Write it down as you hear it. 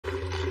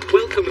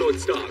Welcome, Lord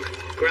Stark.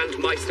 Grand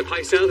Maester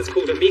Pycelle has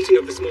called a meeting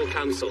of the small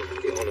council.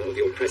 The honor of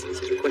your presence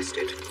is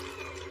requested.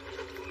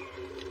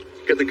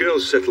 Get the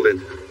girls settled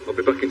in. I'll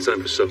be back in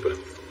time for supper.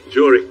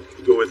 Jory,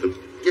 go with them.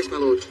 Yes, my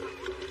lord.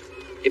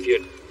 If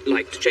you'd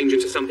like to change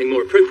into something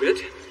more appropriate.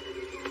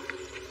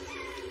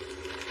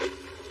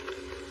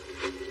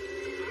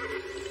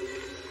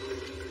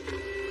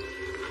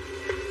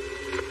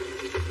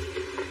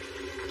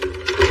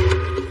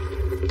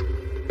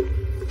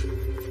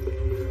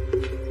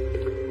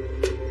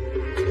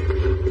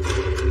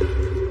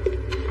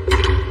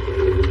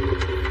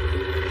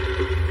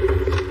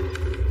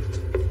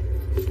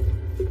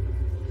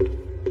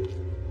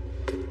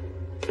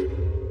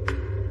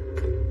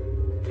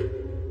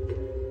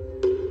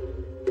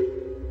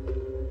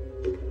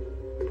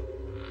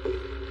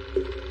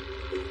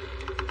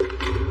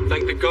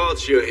 Thank the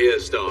gods you're here,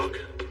 Stark.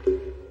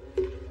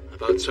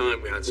 About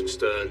time we had some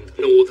stern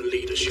northern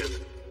leadership.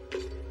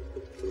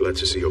 Glad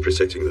to see you're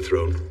protecting the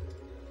throne.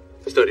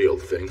 Steady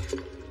old thing.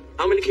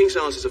 How many king's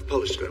asses have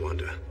polished, I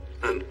wonder?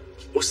 And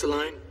what's the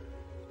line?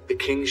 The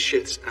king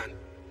shits and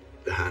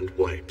the hand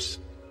wipes.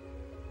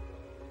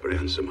 Very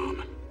handsome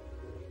armor.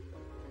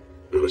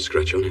 Not a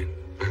scratch on it.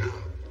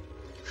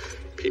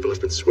 People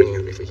have been swinging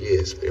at me for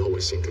years, but they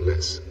always seem to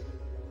miss.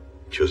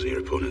 Choosing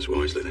your opponents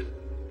wisely, then.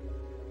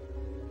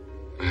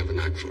 I have a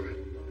knack for it.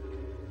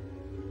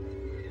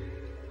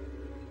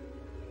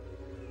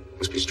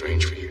 Must be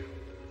strange for you,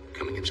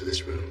 coming into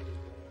this room.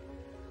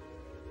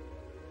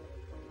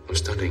 I was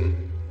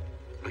studying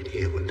right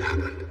here when it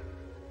happened.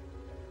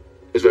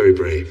 It was very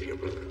brave, your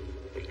brother,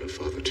 and your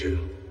father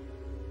too.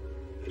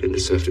 They didn't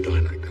deserve to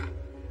die like that.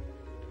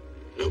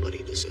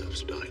 Nobody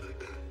deserves to die like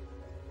that.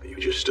 But you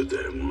just stood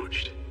there and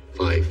watched.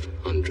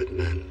 500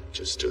 men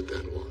just stood there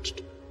and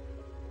watched.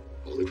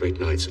 All the great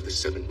knights of the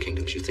Seven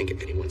Kingdoms. You think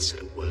anyone said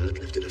a word,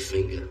 lifted a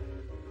finger?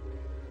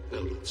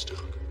 No, Lord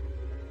Stark.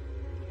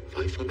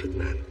 500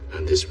 men,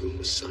 and this room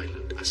was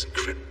silent as a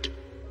crypt.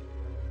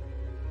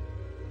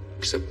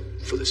 Except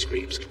for the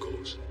screams, of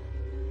course.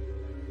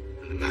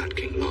 And the Mad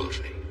King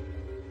laughing.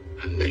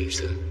 And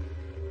later,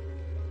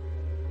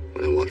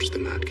 when I watched the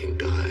Mad King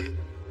die,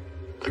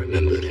 I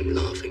remembered him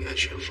laughing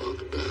as your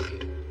father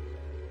burned.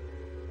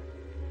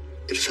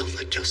 It felt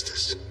like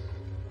justice.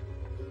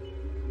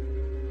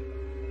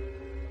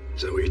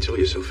 Is that what you tell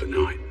yourself at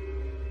night?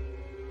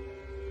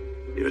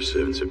 You're a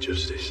servant of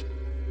justice.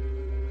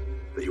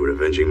 That you were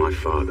avenging my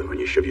father when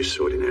you shoved your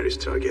sword in Aerys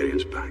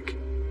Targaryen's back.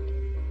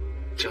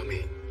 Tell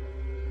me,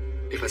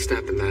 if I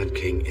stabbed the Mad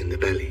King in the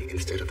belly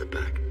instead of the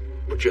back,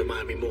 would you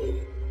admire me more?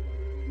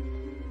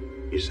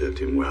 You served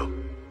him well.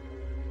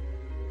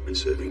 And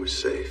serving was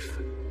safe.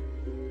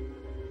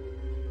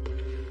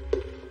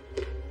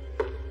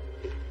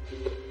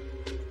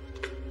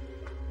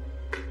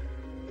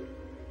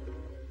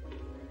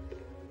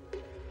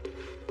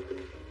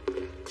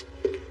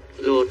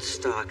 Lord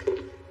Stark.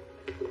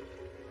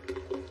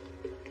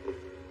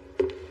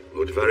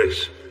 Lord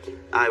Varys.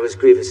 I was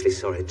grievously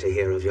sorry to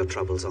hear of your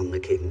troubles on the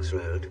King's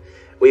Road.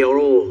 We are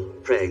all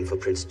praying for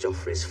Prince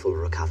Joffrey's full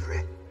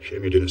recovery.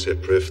 Shame you didn't say a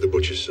prayer for the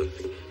butcher's son.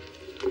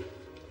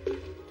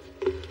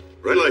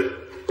 Renly,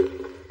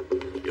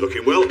 you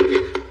looking well?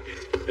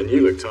 And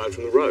you look tired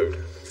from the road.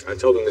 I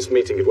told them this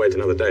meeting could wait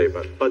another day,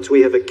 But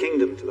we have a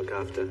kingdom to look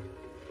after.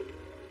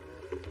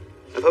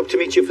 I've hoped to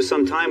meet you for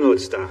some time, Lord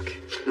Stark.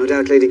 No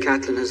doubt Lady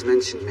Catelyn has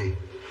mentioned me.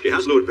 She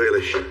has, Lord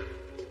Baelish.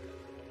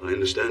 I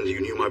understand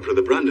you knew my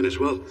brother Brandon as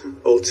well.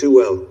 All too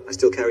well. I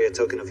still carry a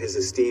token of his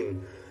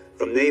esteem.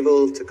 From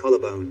navel to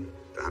collarbone.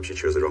 Perhaps you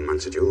chose the wrong man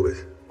to duel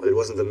with. Well, it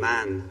wasn't the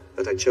man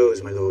that I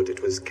chose, my lord.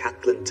 It was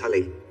Catelyn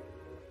Tully.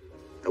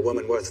 A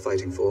woman worth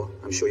fighting for.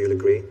 I'm sure you'll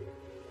agree.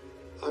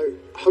 I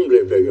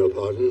humbly beg your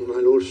pardon,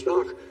 my Lord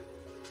Stark.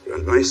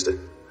 Grand Maester.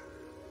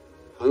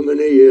 How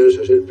many years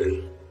has it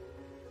been?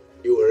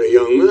 You were a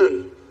young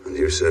man. And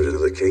you served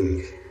another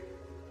king.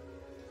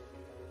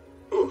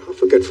 Oh, how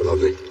forgetful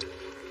of me.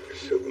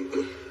 So,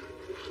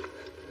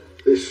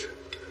 this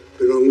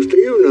belongs to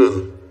you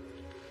now.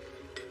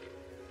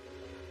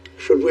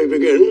 Should we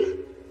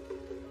begin?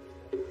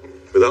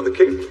 Without the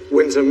king?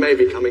 Winter may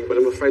be coming, but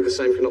I'm afraid the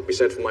same cannot be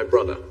said for my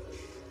brother.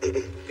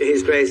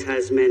 His Grace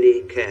has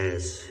many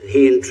cares.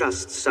 He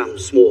entrusts some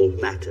small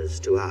matters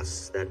to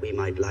us that we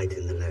might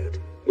lighten the load.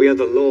 We are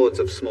the lords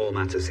of small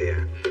matters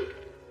here.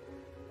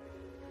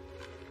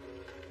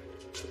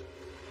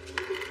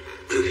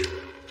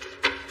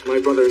 My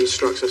brother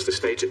instructs us to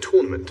stage a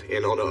tournament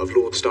in honor of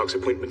Lord Stark's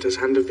appointment as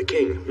Hand of the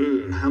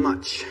King. How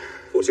much?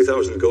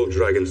 40,000 gold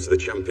dragons to the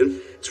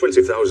champion,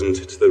 20,000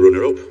 to the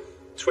runner-up,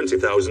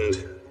 20,000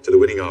 to the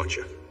winning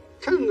archer.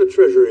 Can the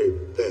Treasury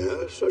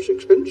bear such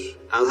expense?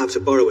 I'll have to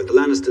borrow it. The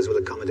Lannisters will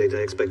accommodate, I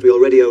expect. We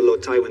already owe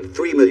Lord Tywin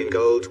 3 million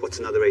gold. What's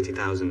another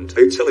 80,000?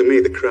 Are you telling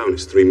me the crown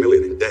is 3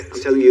 million in debt?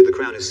 I'm telling you the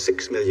crown is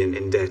 6 million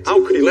in debt. How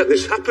could he let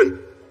this happen?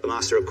 The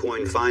Master of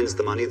Coin finds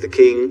the money, the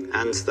King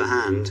and the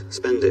Hand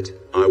spend it.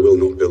 I will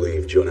not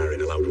believe Jon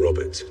Arryn allowed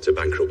Robert to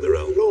bankrupt the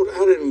realm. Lord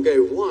Arryn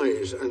gave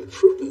wise and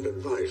prudent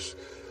advice,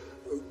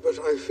 but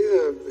I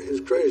fear his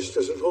Grace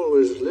doesn't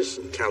always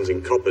listen.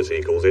 Counting coppers,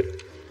 he calls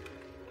it.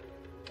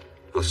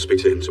 I'll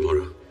speak to him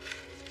tomorrow.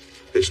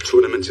 This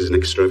tournament is an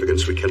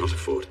extravagance we cannot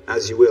afford.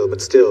 As you will,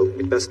 but still,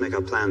 we'd best make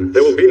our plan.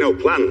 There will be no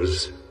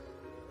plans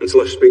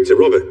until I speak to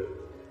Robert.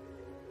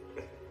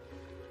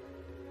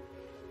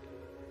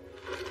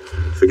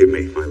 Forgive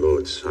me, my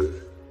lords.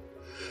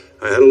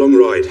 I had a long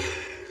ride.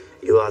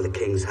 You are the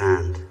King's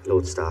hand,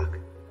 Lord Stark.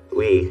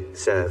 We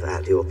serve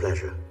at your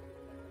pleasure.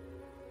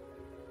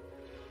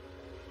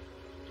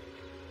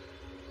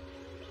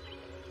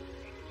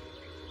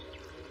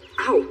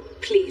 Ow,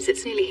 please,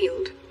 it's nearly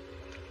healed.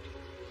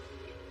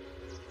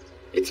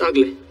 It's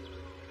ugly.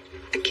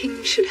 A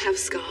king should have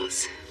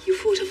scars. You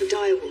fought off a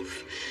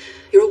direwolf.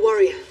 You're a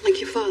warrior,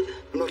 like your father.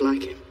 I'm not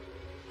like him.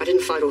 I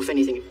didn't fight off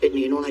anything. It bit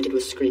me, and all I did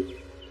was scream.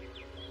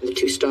 And the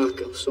two Stark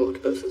girls saw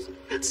it, both of them.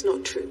 That's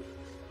not true.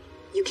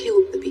 You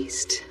killed the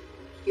beast.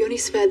 You only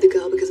spared the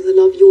girl because of the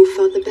love your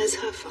father bears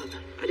her father.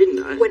 I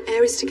didn't. When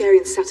Aerys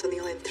Targaryen sat on the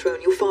Iron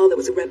Throne, your father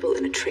was a rebel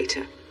and a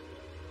traitor.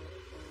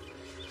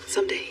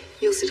 Someday,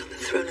 you'll sit on the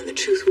throne and the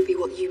truth will be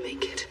what you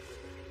make it.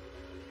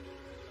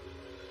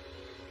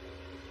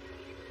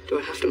 Do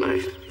I have to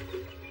marry her?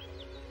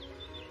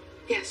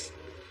 Yes.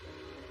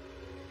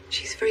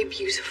 She's very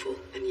beautiful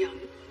and young.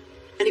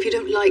 And if you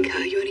don't like her,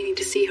 you only need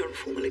to see her on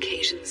formal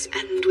occasions,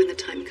 and when the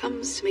time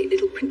comes, to make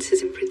little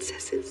princes and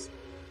princesses.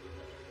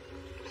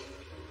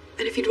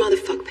 And if you'd rather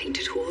fuck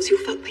painted whores,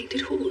 you'll fuck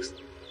painted whores.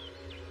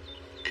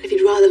 And if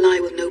you'd rather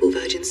lie with noble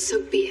virgins,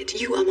 so be it.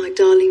 You are my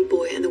darling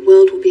boy, and the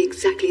world will be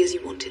exactly as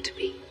you want it to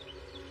be.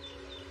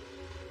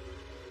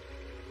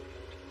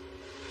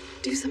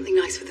 Do something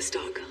nice for the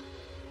Stark girl.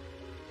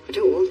 I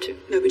don't want to.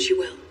 No, but you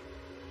will.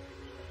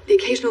 The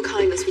occasional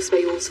kindness will spare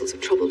you all sorts of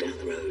trouble down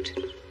the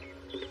road.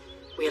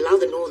 We allow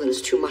the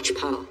Northerners too much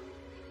power.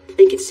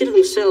 They consider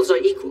themselves our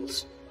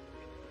equals.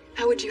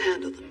 How would you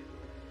handle them?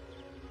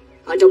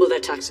 I double their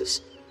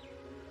taxes.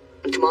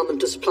 And command them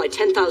to supply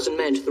 10,000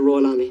 men to the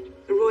Royal Army.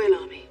 The Royal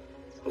Army?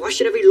 Why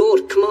should every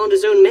lord command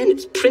his own men?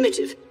 It's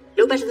primitive.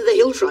 No better than the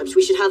hill tribes,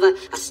 we should have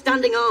a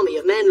standing army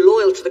of men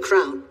loyal to the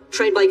crown,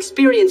 trained by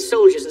experienced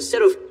soldiers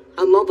instead of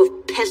a mob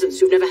of peasants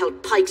who've never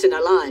held pikes in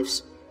their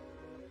lives.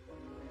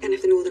 And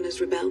if the Northerners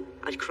rebel?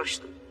 I'd crush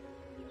them.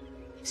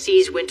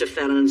 Seize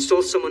Winterfell and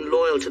install someone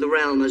loyal to the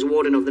realm as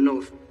Warden of the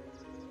North.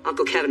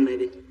 Uncle Kevin,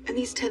 maybe. And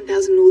these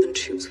 10,000 Northern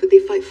troops, would they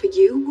fight for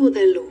you or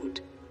their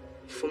lord?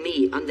 For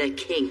me, I'm their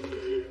king.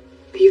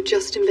 But you've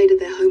just invaded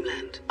their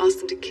homeland, asked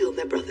them to kill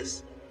their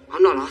brothers.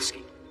 I'm not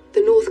asking.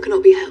 The North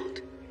cannot be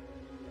held.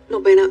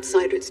 Not by an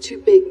outsider, it's too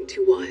big and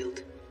too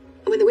wild.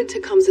 And when the winter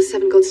comes, the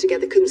seven gods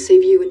together couldn't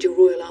save you and your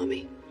royal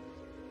army.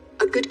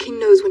 A good king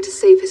knows when to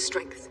save his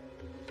strength.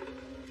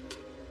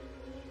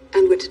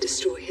 And when to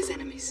destroy his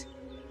enemies.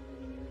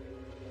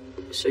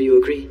 So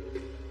you agree?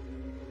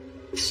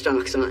 The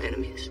Starks are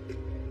enemies.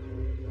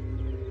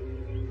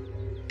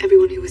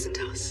 Everyone who isn't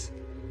us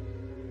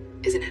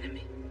is an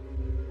enemy.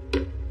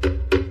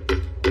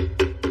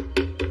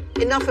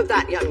 Enough of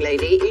that, young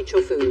lady. Eat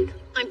your food.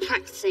 I'm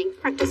practicing.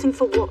 Practicing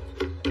for what?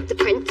 The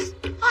prince.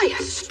 Arya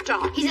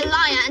Stark. He's a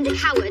liar and a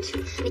coward.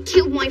 And he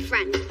killed my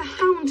friend. The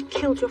Hound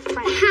killed your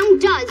friend. The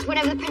Hound does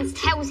whatever the prince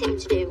tells him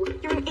to do.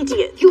 You're an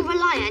idiot. You're a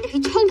liar, and if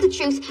you told the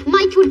truth,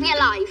 Mike would be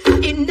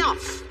alive.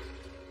 Enough!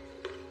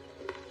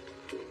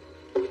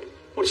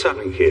 What's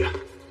happening here?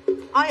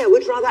 Arya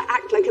would rather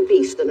act like a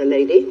beast than a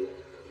lady.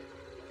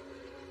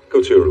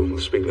 Go to your room.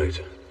 We'll speak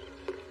later.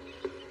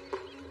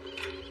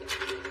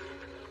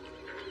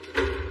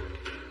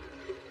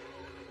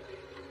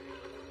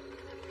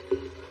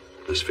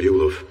 That's for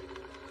you, love.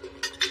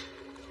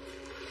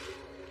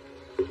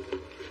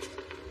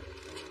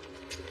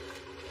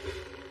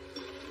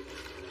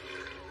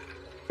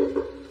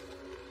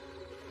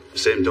 The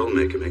same doll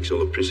maker makes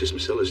all of Princess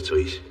Myrcella's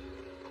toys.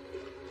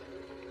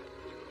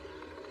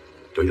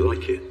 Don't you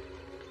like it?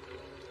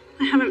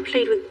 I haven't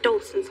played with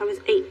dolls since I was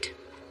 8.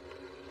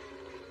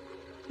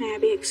 May I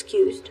be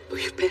excused? Well,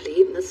 you've barely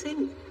eaten a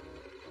thing.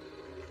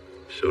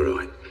 It's all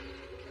right.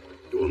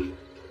 Go on.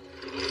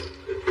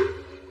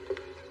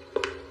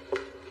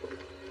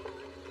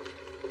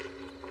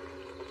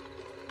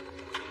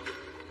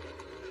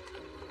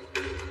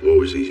 War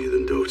was easier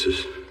than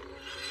daughters.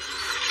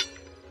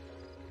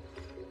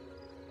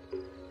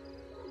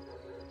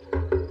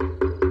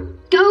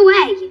 Go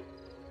away!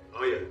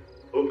 Arya,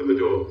 open the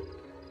door.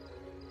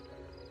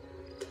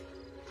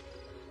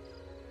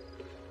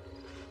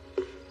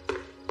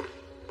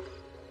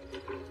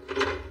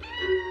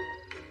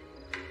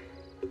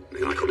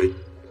 May I come in?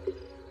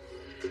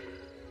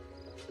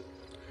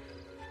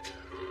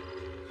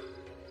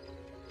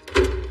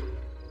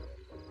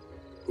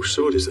 Whose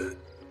sword is that?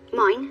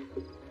 Mine.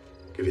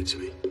 Give it to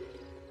me.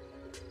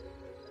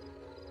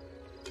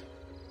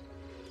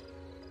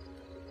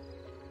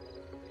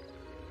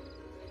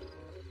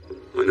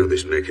 I know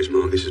this maker's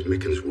mark. This is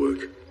Micken's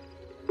work.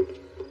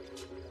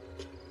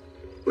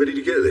 Where did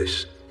you get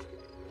this?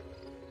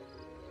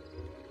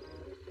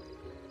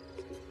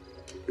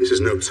 This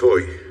is no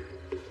toy.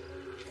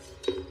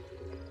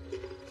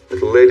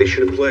 Little lady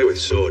shouldn't play with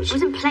swords. I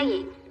wasn't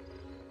playing.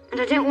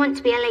 And I don't want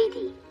to be a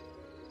lady.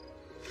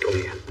 Come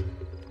here.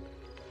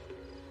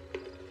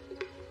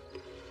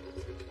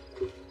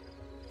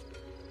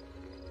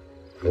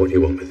 What do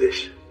you want with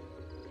this?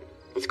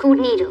 It's called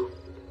Needle.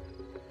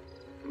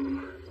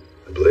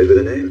 A blade with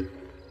a name?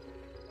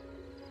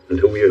 And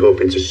who were you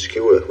hoping to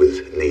skewer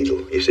with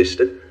Needle? Your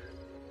sister?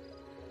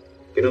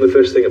 You know the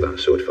first thing about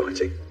sword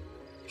fighting?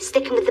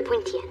 Sticking with the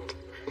pointy end.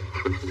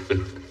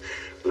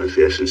 That's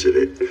the essence of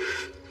it.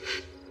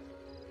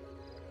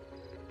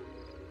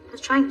 I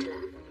was trying to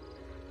learn.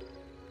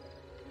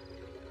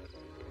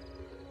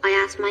 I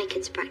asked my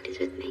kid to practice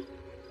with me.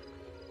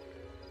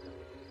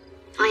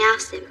 I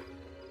asked him.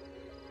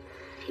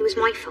 It was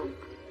my fault.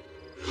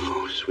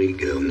 Oh, sweet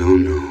girl, no.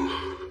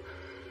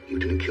 You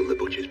didn't kill the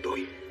butcher's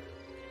boy.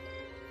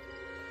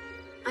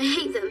 I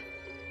hate them.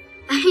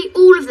 I hate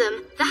all of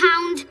them. The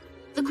Hound,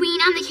 the Queen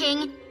and the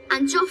King,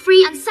 and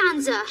Joffrey and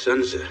Sansa.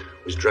 Sansa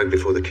was dragged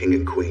before the king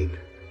and queen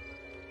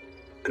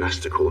and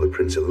asked to call the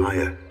prince a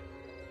liar.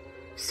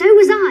 So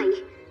was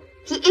I.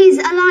 He is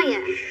a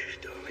liar. Shh,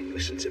 darling,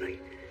 listen to me.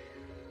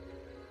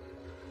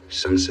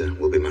 Sansa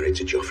will be married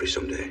to Joffrey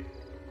someday.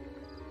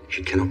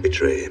 She cannot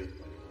betray him.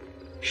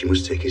 She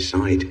must take his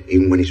side,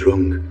 even when he's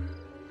wrong.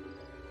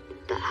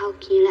 But how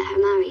can you let her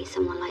marry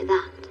someone like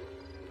that?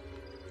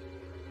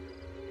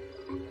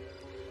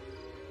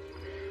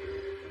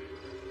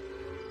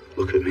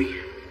 Look at me.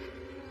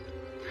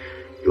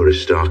 You're a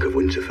Stark of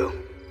Winterfell.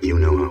 You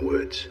know our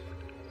words.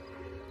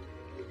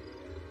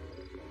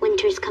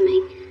 Winter is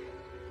coming.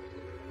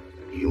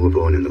 You were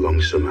born in the long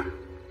summer.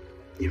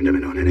 You've never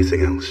known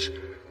anything else.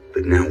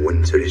 But now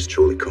winter is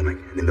truly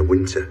coming. And in the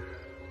winter,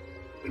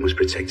 we must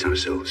protect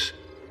ourselves.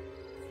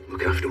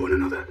 Look after one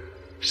another.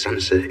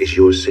 Sansa is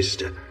your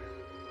sister.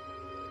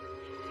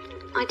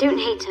 I don't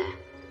hate her.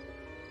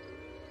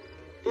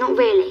 Not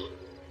really.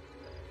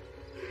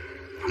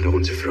 I don't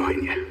want to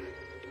frighten you,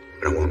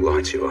 but I won't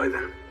lie to you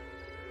either.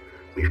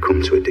 We've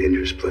come to a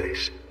dangerous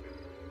place.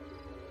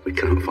 We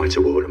cannot fight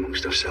a war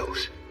amongst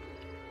ourselves.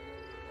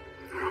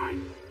 All right.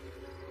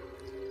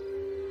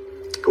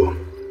 Go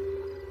on.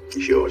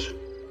 It's yours.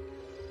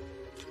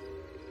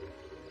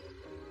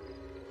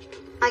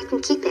 I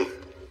can keep it.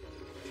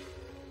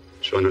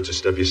 Try not to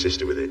stab your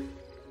sister with it.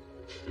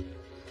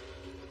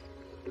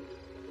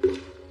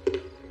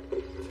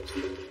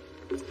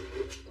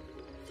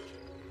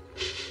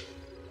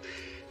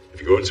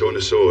 If you're going to own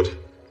a sword,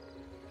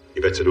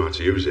 you better know how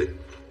to use it.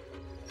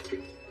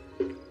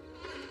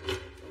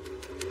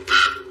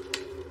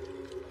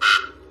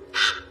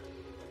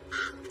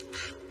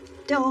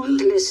 Don't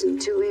listen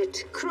to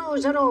it.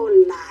 Crows are all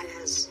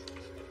liars.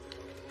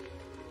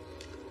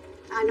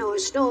 I know a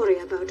story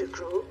about a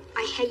crow.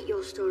 I hate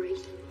your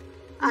stories.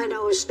 I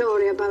know a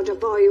story about a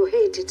boy who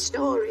hated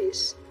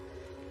stories.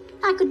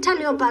 I could tell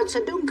you about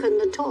Sir Duncan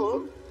the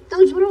Tall.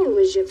 Those were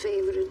always your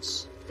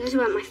favourites. Those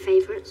weren't my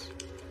favourites.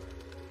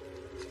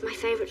 My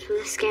favourites were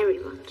the scary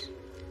ones.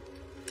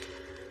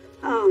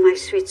 Oh, my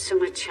sweet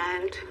summer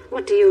child,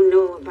 what do you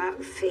know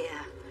about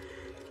fear?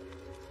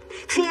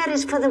 Fear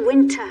is for the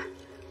winter,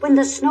 when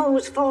the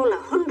snows fall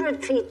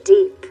 100 feet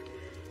deep.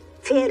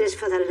 Fear is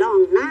for the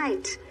long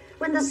night,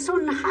 when the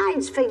sun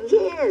hides for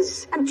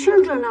years, and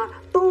children are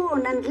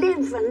born and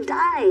live and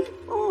die,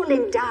 all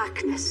in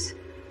darkness.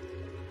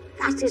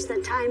 That is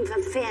the time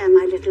for fear,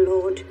 my little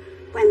lord,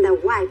 when the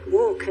White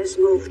Walkers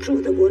move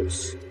through the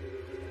woods.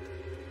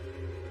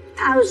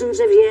 Thousands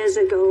of years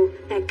ago,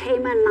 there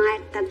came a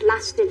night that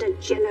lasted a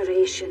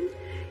generation.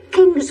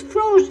 Kings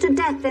froze to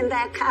death in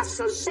their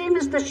castles, same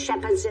as the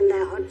shepherds in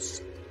their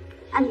huts.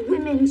 And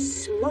women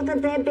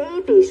smothered their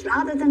babies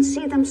rather than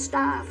see them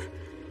starve,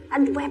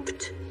 and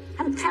wept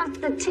and felt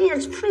the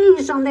tears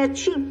freeze on their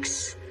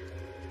cheeks.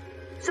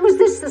 So is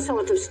this the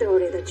sort of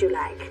story that you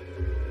like?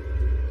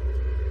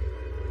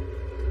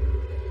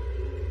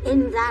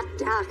 In that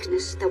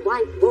darkness, the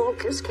White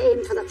Walkers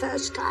came for the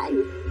first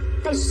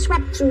time. They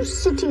swept through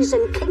cities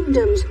and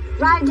kingdoms,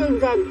 riding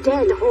their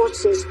dead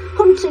horses,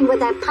 hunting with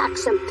their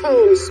packs of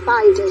pale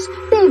spiders,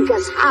 big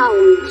as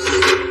hounds.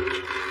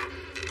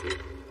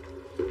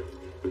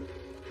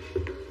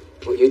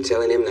 What are you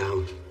telling him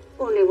now?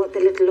 Only what the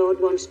little lord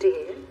wants to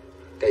hear.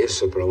 Get your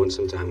supper, I want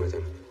some time with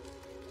him.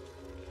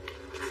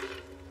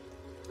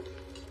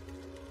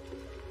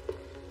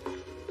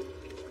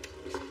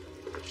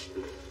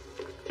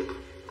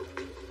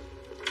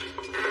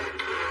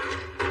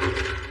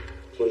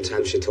 One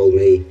time she told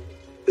me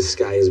the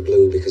sky is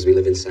blue because we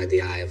live inside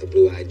the eye of a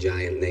blue-eyed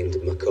giant named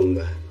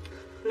Macumba.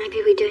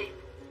 Maybe we do.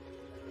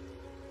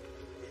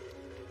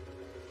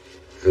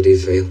 How do you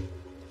feel?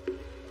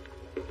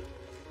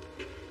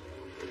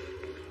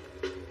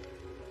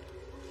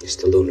 You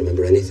still don't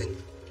remember anything?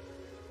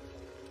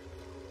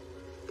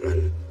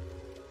 Ran.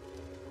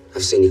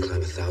 I've seen you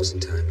climb 1,000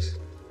 times.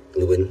 In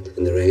the wind,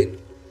 in the rain.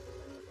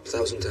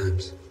 1,000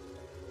 times.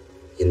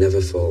 You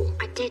never fall.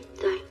 I did,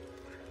 though.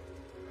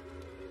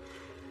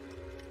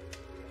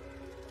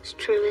 It's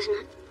true,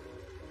 isn't it?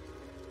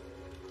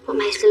 What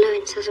Maester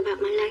Lewin says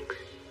about my legs.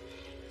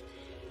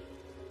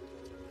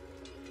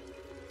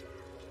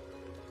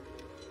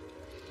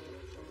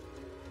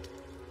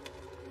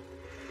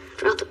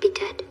 I'd rather be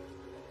dead.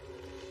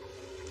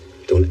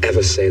 Don't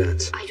ever say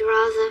that. I'd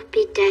rather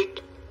be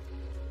dead.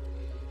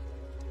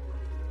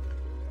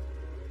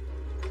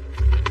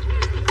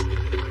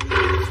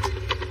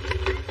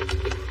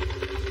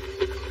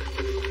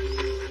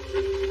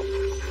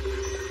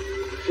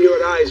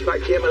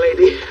 back here, my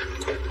lady.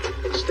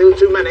 It's still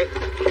too many.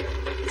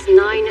 It's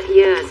 9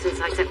 years since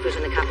I set foot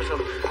in the capital,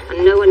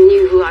 and no one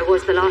knew who I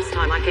was the last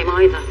time I came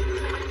either.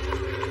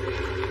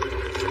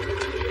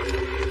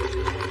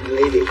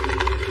 Lady.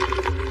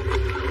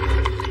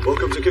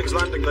 Welcome to King's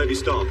Landing, Lady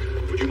Stark.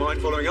 Would you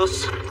mind following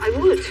us? I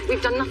would.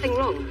 We've done nothing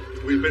wrong.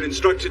 We've been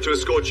instructed to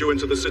escort you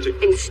into the city.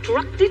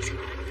 Instructed?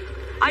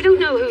 I don't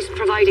know who's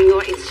providing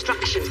your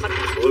instructions, but...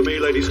 Follow me,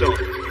 Lady Stark.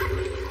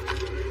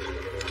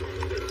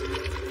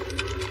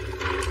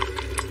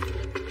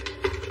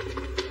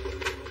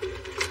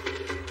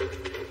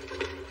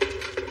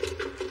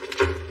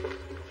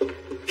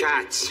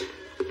 Cats.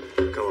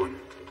 Go on.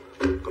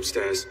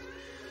 Upstairs.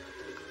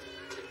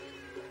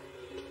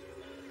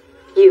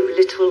 You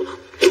little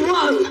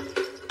worm!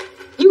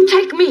 You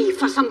take me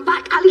for some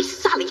back alley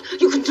Sally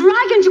you can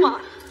drag into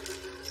a...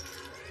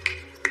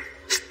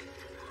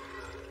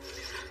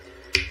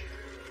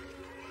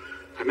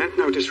 I meant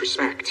no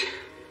disrespect.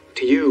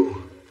 To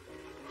you.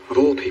 Of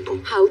all people.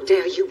 How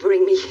dare you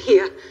bring me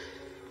here?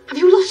 Have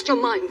you lost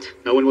your mind?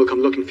 No one will come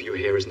looking for you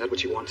here, isn't that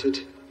what you wanted?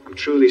 I'm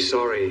truly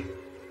sorry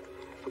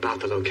about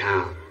the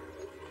locale.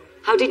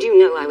 How did you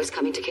know I was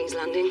coming to King's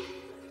Landing?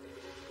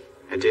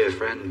 A dear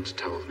friend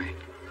told me.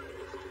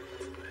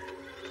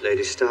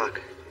 Lady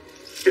Stark.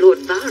 Lord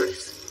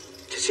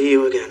Varys. To see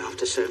you again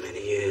after so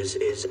many years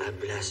is a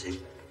blessing.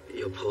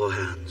 Your poor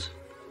hands.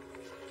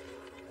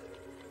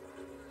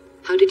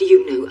 How did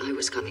you know I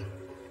was coming?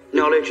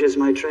 Knowledge is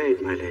my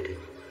trade, my lady.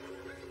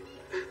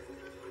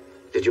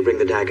 Did you bring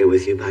the dagger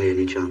with you by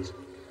any chance?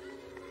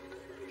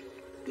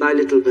 My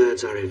little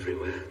birds are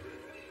everywhere.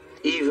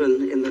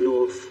 Even in the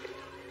north,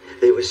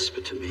 they whisper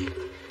to me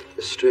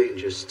the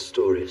strangest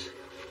stories.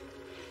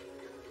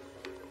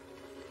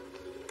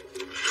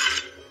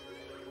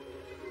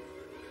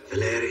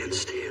 Valyrian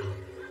steel.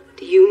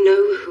 Do you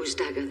know whose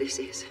dagger this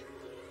is?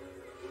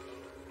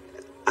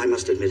 I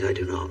must admit I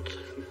do not.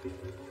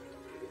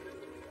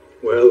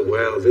 Well,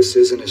 well, this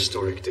is an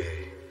historic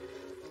day.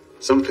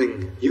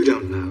 Something you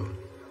don't know,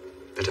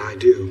 that I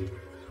do.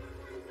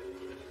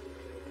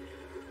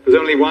 There's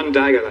only one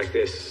dagger like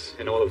this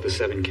in all of the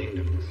Seven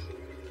Kingdoms.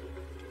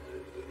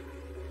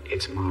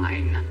 It's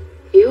mine.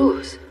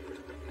 Yours?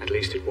 At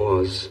least it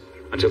was,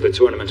 until the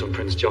tournament on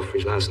Prince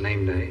Joffrey's last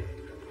name day.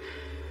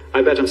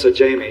 I bet on Sir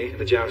Jaime in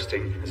the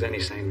jousting, as any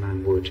sane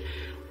man would,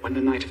 when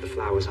the Knight of the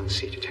Flowers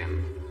unseated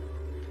him.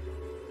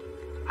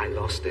 I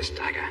lost this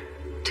dagger.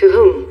 To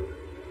whom?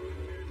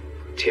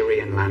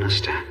 Tyrion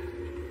Lannister.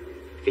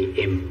 The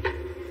Imp.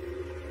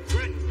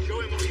 Fred, show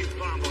him what you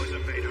farm boys are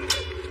made of.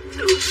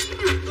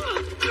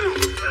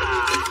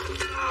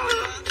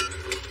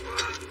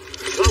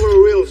 If that were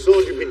a real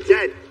sword, you'd be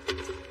dead.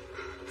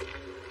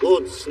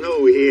 Lord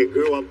Snow here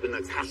grew up in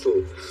a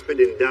castle,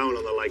 spitting down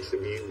on the likes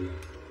of you.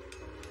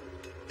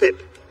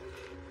 Pip,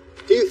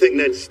 do you think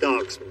Ned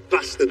Stark's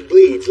bastard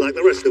bleeds like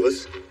the rest of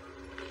us?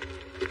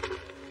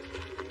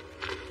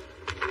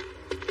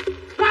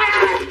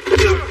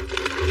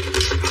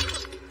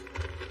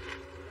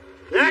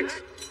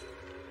 Next!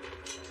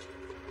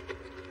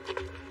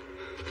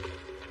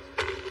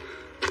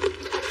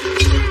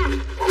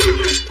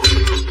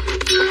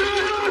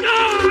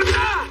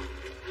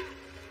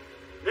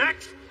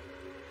 Next!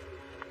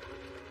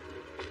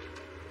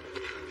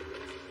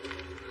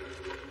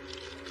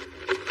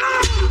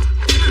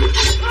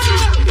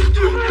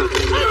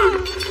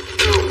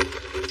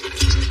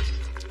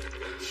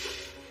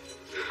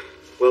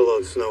 Well,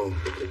 Lord Snow,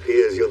 it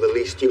appears you're the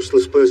least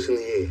useless person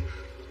here.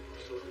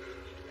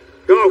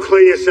 Go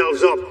clean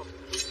yourselves up.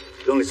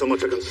 There's only so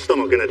much I can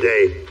stomach in a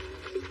day.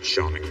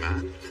 Charming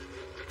man.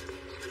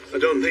 I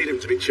don't need him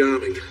to be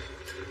charming.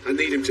 I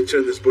need him to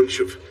turn this bunch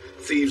of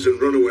thieves and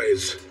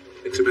runaways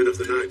into men of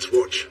the Night's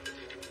Watch.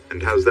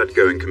 And how's that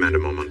going, Commander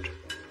Mormont?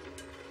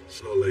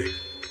 Slowly.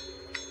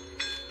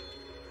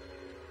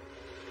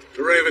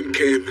 A raven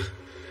came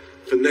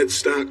for Ned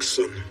Stark's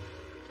son.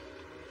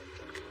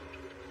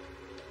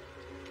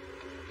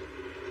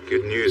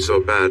 Good news or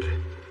bad?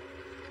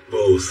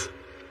 Both.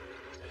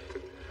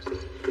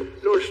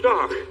 Lord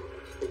Stark,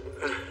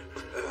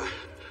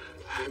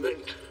 I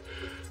meant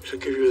to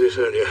give you this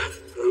earlier.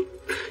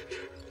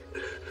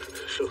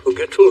 So we'll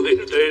get through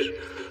these days.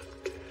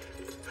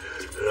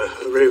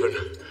 A raven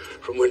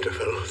from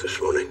Winterfell this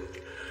morning.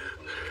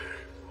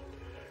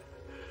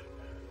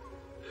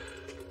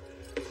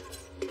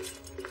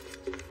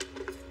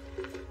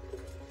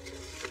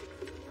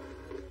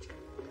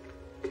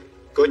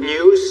 Good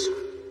news?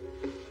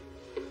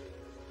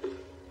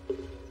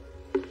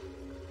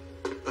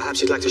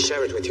 Perhaps you'd like to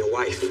share it with your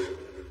wife.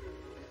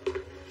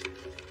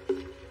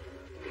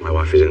 My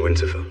wife is in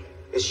Winterfell.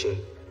 Is she?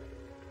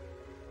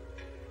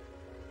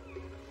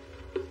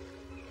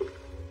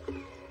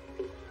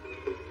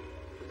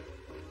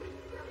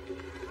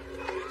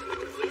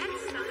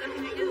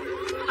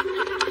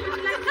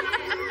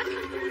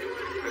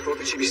 I thought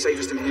that she'd be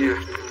safest in here.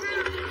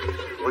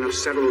 One of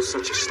several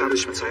such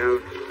establishments I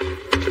own.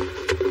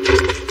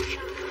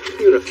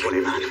 You're a funny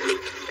man.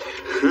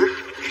 Huh?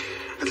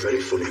 A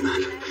very funny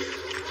man.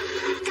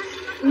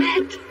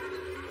 Ned!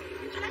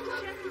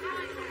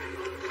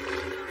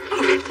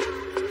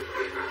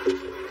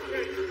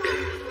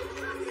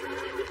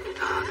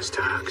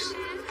 weeks.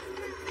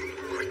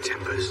 Quick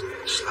tempers,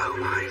 slow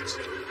minds.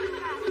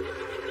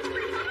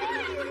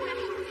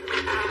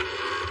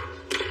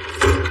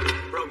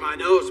 Broke my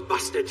nose,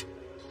 bastard.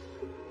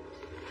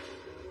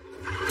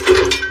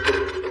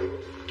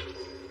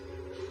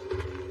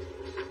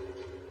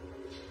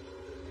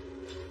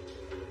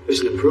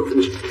 It's an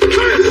improvement.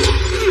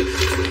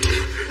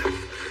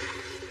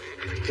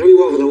 Throw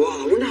you over the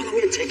wall. I wonder how long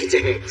it'd take you to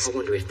hit. I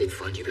wonder if they'd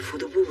find you before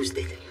the wolves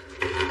did.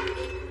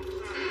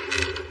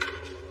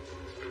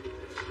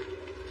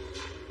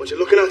 What you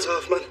looking at,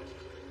 Halfman?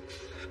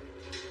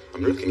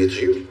 I'm looking at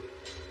you.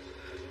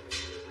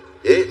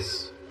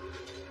 Yes.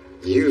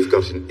 You've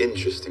got an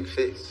interesting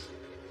face.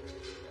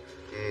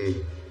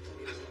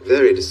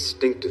 Very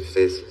distinctive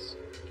faces.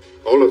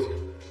 All of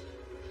you.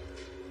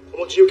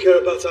 What do you care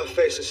about our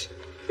faces?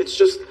 It's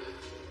just,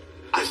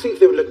 I think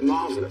they would look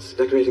marvellous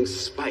decorating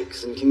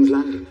spikes in King's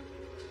Landing.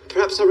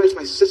 Perhaps I'll write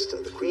my sister,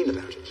 the Queen,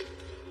 about it.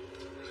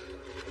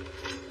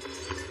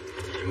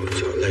 We'll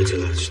talk later,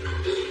 lads.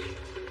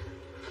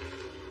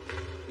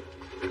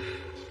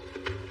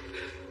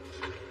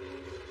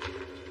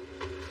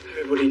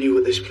 Everybody knew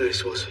what this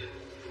place was,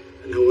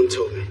 and no one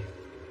told me.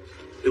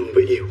 No one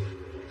but you.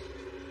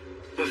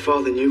 My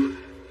father knew,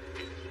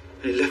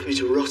 and he left me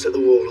to rot at the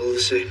wall all the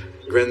same.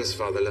 Gren's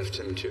father left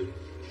him too,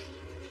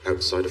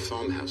 outside a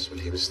farmhouse when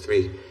he was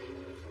 3.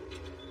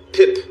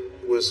 Pip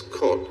was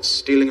caught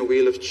stealing a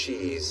wheel of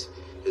cheese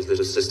his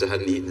little sister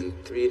hadn't eaten in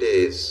 3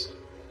 days.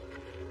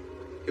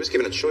 He was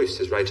given a choice,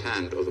 his right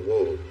hand or the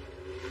wall.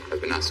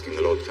 I've been asking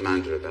the Lord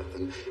Commander about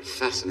them.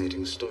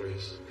 Fascinating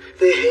stories.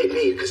 They hate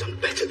me because I'm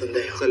better than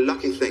they are. It's a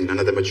lucky thing none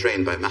of them were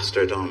trained by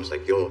master-at-arms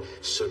like your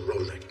Sir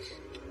Rolik.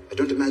 I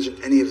don't imagine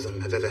any of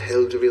them have ever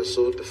held a real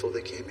sword before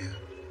they came here.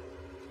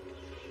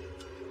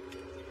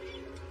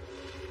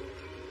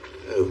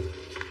 Oh.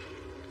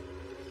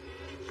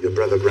 Your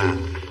brother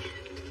Bran.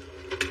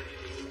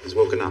 He's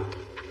woken up.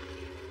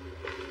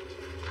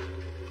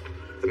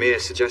 The mere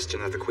suggestion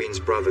that the Queen's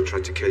brother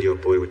tried to kill your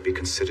boy would be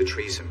considered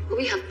treason.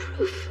 We have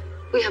proof.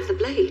 We have the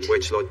blade.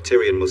 Which Lord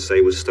Tyrion will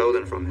say was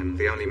stolen from him.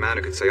 The only man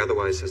who could say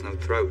otherwise has no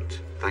throat,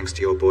 thanks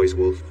to your boy's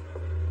wolf.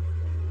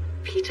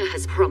 Peter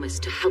has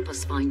promised to help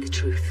us find the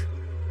truth.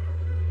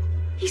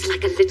 He's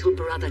like a little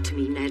brother to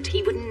me, Ned.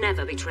 He would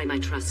never betray my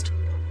trust.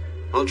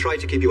 I'll try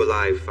to keep you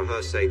alive, for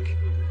her sake.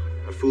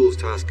 A fool's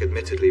task,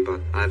 admittedly,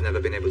 but I've never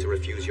been able to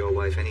refuse your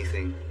wife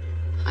anything.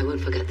 I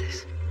won't forget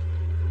this.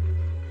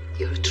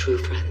 You're a true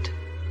friend.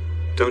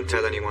 Don't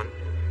tell anyone.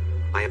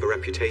 I have a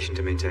reputation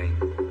to maintain.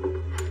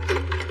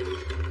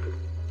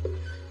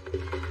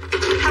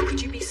 How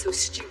could you be so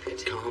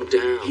stupid? Calm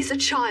down. He's a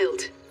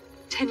child.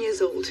 10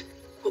 years old.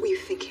 What were you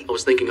thinking? I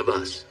was thinking of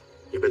us.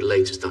 You're a bit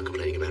late to start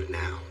complaining about it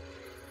now.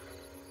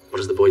 What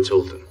has the boy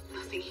told them?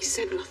 Nothing. He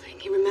said nothing.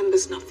 He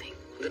remembers nothing.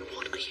 Then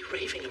what are you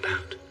raving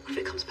about? What if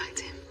it comes back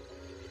to him?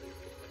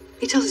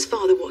 He tells his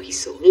father what he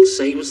saw. We'll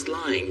say he was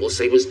lying. We'll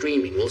say he was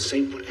dreaming. We'll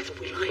say whatever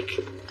we like.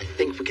 I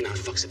think we can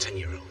outfox a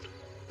 10-year-old.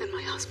 And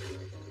my husband.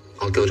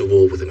 I'll go to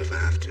war with him if I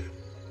have to.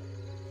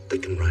 They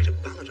can write a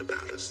ballad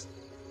about us.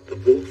 The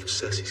war for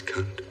Cersei's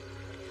cunt.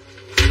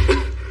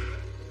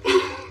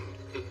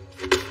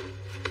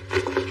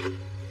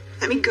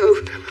 Let me go.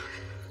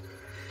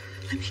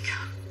 Let me go.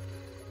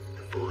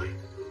 The boy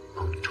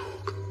won't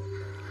talk.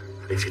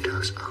 And if he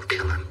does, I'll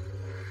kill him.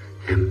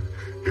 Him,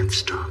 Ned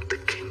Stark, the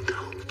king, the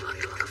whole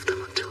bloody lot of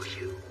them, until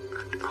you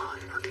and I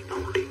are the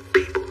only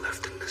people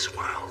left in this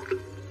world.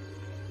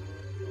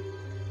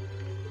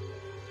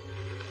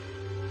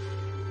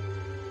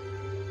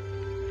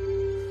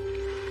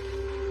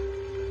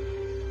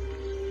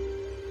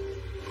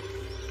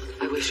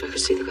 I wish I could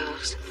see the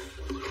girls.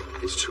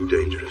 It's too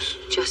dangerous.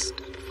 Just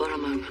for a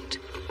moment.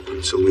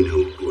 Until we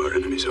know who our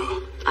enemies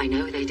are. I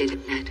know they did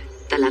it, Ned.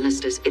 The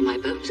Lannisters in my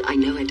bones. I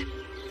know it.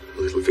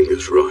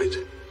 Littlefinger's right.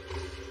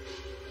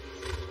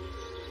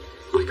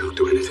 I can't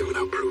do anything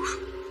without proof.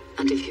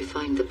 And if you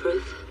find the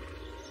proof?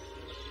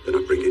 Then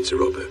I bring it to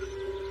Robert.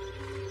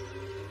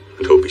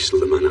 And hope he's still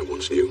the man I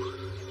once knew.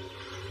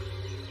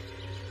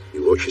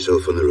 You watch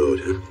yourself on the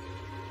road, huh?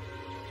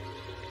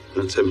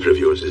 That temper of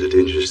yours is a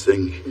dangerous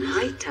thing.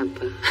 My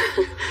temper?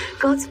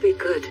 Gods be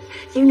good.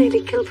 You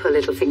nearly killed poor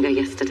Littlefinger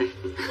yesterday.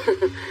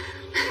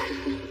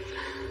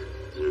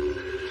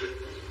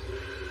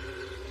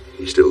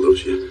 He still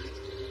loves you.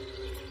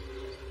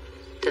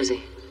 Does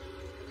he?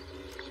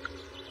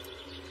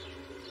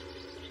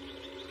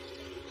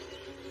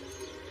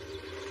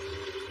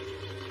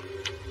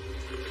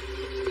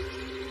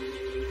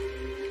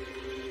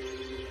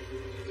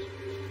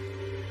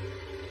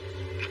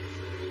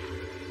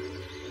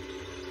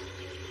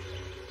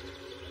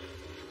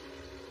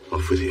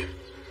 Off with you.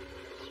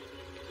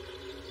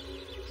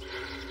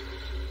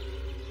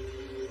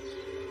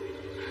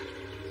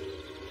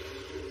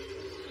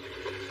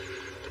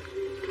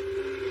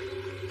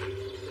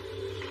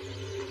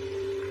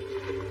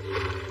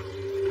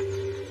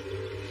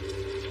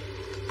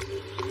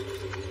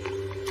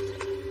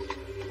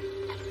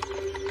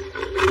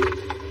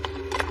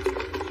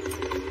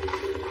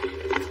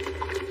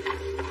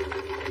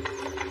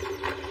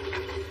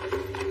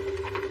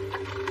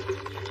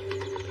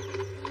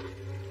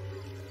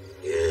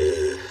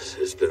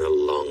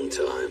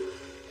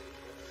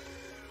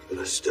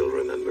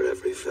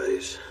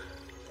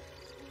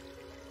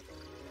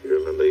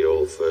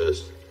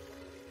 first.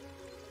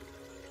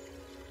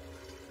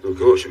 Of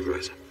course, Your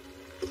Grace.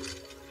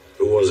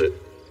 Who was it?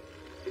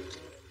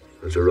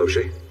 That's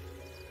Hiroshi.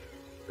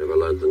 Never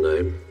learnt the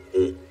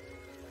name.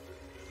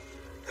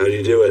 How do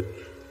you do it?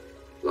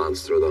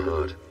 Lance through the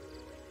heart.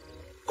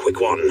 Quick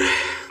one.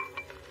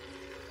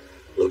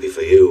 Lucky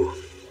for you.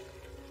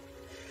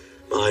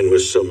 Mine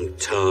was some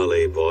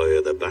Tarly boy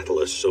at the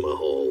Battle of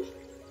Summerhall.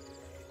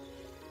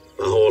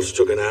 My horse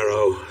took an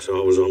arrow,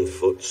 so I was on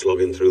foot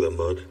slogging through the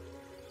mud.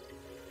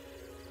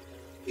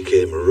 He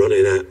came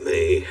running at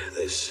me,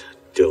 this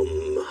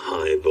dumb,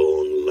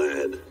 high-born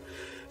lad,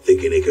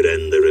 thinking he could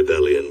end the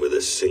rebellion with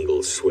a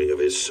single swing of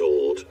his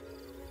sword.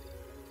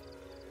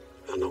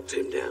 I knocked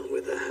him down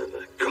with the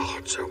hammer.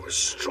 God, I was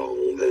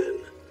strong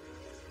then.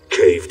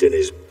 Caved in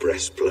his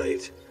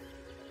breastplate.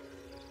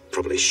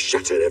 Probably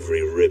shattered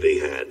every rib he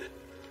had.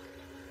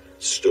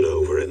 Stood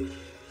over him,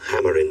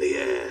 hammer in the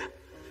air.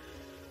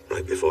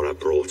 Right before I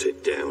brought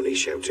it down, he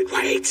shouted,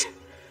 "Wait!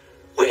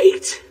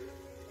 Wait!"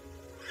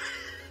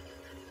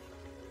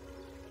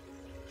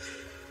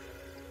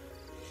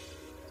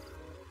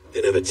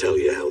 They never tell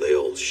you how they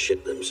all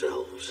shit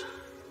themselves.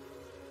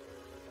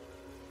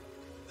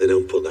 They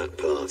don't put that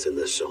part in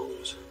the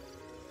songs.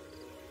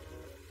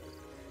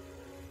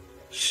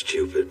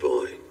 Stupid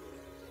boy.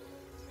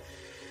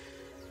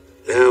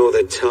 Now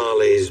the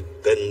Tarleys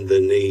bend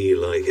the knee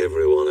like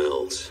everyone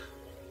else.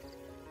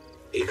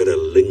 He could have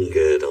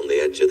lingered on the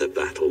edge of the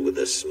battle with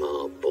the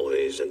smart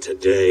boys, and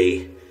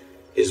today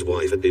his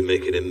wife would be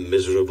making him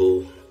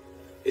miserable,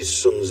 his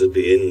sons would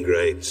be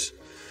ingrates,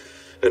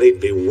 and he'd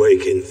be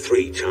waking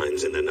 3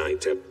 times in the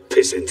night to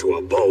piss into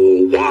a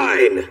bowl.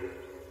 Wine!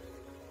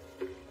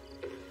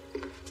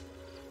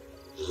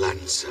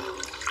 Lancel.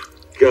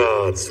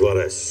 Gods, what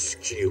a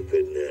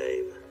stupid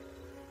name.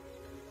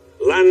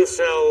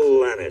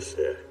 Lancel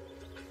Lannister.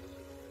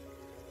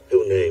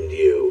 Who named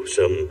you?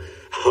 Some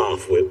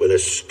half-wit with a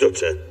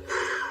stutter?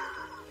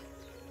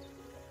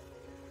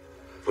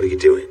 What are you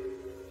doing?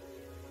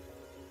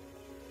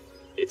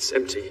 It's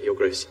empty, Your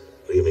Grace.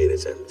 What do you mean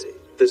it's empty?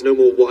 There's no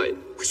more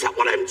wine. Is that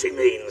what empty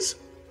means?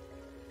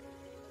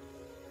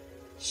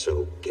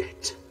 So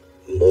get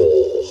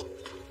more.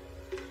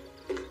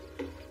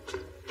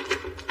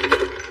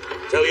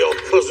 Tell your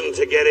cousin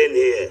to get in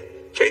here.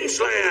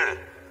 Kingslayer,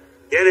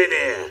 get in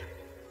here.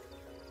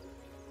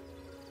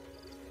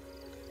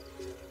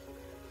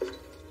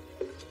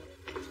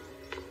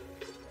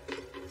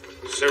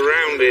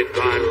 Surrounded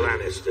by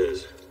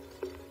Lannisters.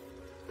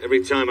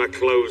 Every time I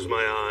close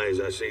my eyes,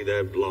 I see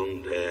their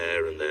blonde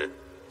hair and their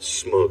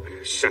smug,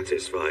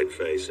 satisfied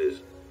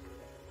faces.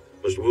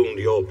 Must wound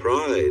your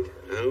pride,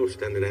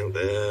 standing out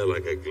there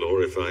like a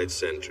glorified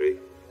sentry.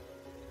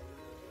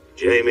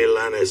 Jaime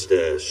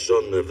Lannister,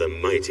 son of the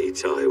mighty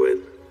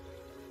Tywin.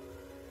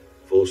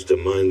 Forced to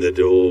mind the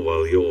door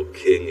while your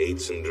king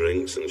eats and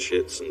drinks and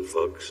shits and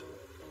fucks.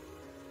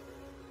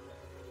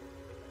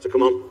 So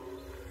come on,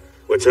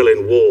 we're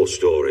telling war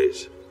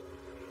stories.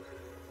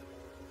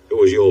 Who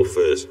was your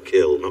first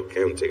kill, not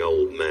counting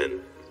old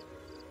men?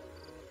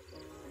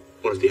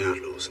 One of the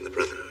outlaws in the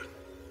Brotherhood.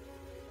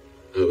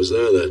 I was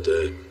there that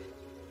day.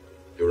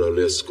 You were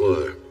only a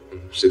squire,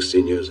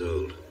 16 years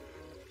old.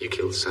 You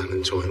killed Sam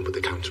and Toyn with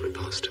the counter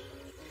riposte.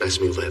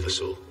 Best move I ever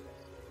saw.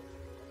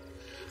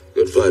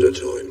 Good fighter,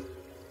 Toyn.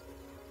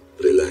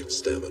 But he lacked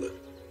stamina.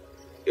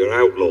 You're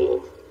outlaw.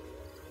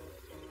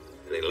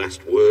 Any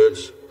last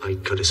words? I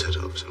cut his head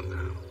off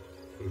somehow.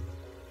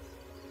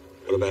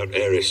 What about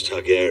Aerys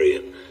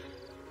Targaryen?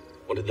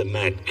 What did the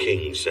Mad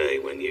King say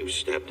when you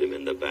stabbed him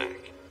in the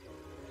back?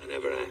 I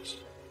never asked.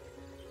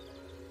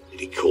 Did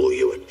he call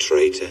you a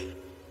traitor?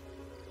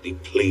 Did he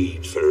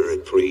plead for a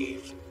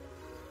reprieve?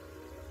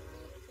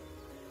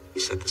 He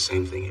said the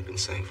same thing he'd been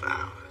saying for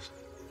hours.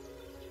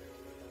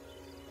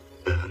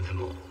 Burn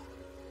them all.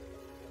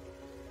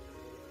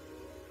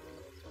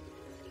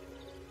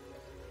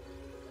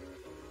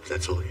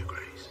 That's all, Your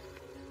Grace.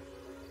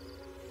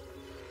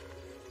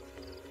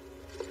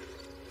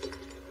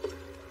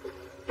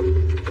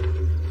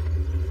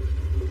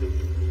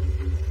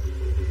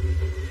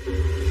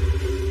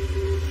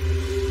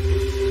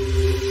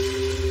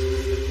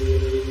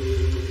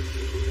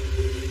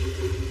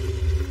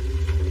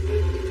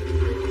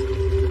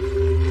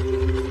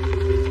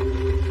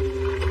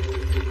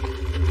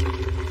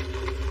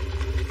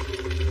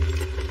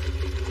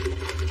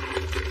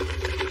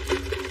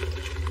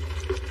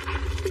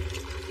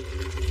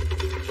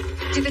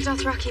 Did the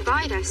Dothraki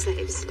buy their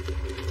slaves?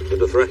 The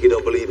Dothraki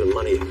don't believe in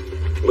money.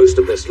 Most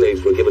of their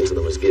slaves were given to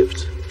them as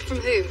gifts. From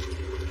whom?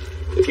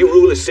 If you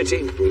rule a city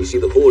and you see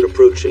the horde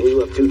approaching, you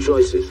have 2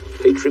 choices.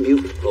 Pay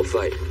tribute or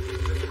fight.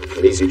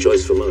 An easy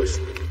choice for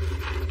most.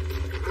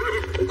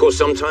 Of course,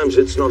 sometimes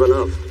it's not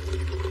enough.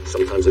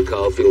 Sometimes a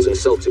Khal feels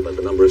insulted by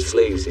the number of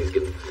slaves he's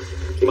given.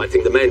 He might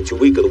think the man too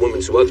weak or the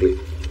woman too ugly.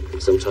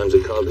 Sometimes a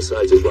Khal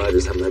decides his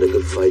riders haven't had a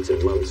good fight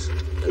in months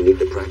and need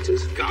to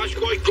practice.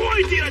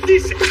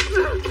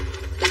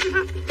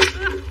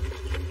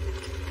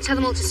 Tell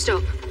them all to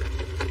stop.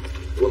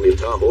 You want the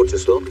entire horde to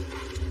stop?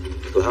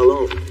 For how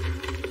long?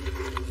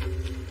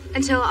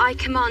 Until I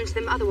command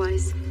them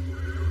otherwise.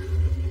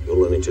 You're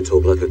learning to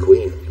talk like a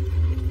queen.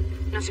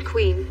 Not a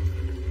queen.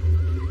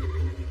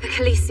 A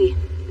Khaleesi.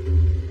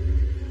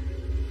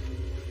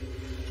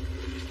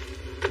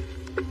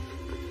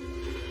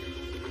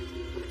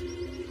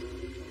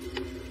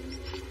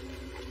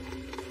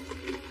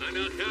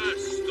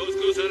 Anakas, dos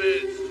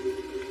cruzares.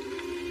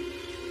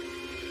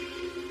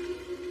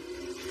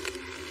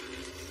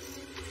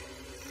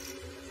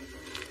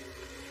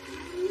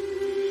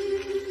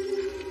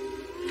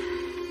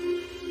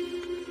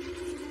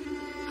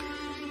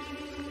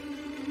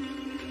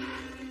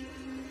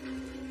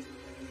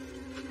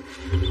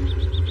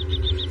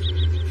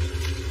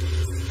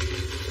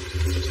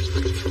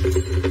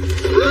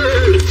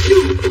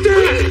 You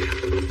dare!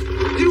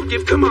 You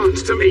give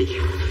commands to me!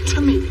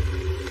 To me!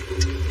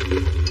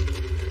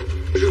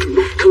 You do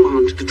not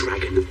command the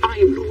dragon. I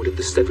am Lord of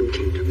the Seven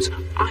Kingdoms.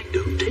 I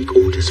don't take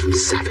orders from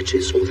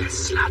savages or their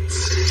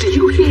sluts. Do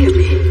you hear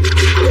me?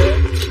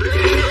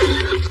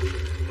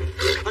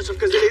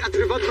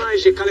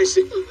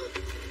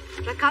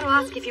 Rakaro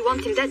asked if you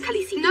want him dead,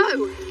 Khaleesi.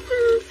 No!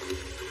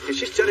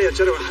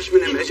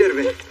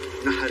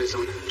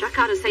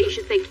 Rakaro said you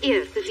should take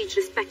ear to teach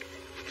respect.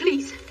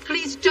 Please,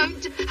 please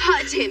don't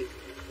hurt him.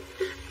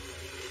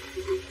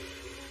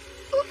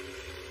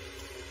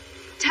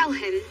 Tell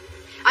him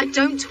I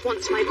don't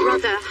want my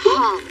brother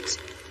harmed.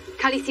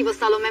 Khaleesi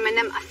wasalo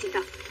memenem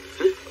asita.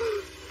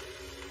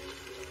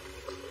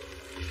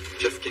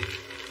 Jeffkin.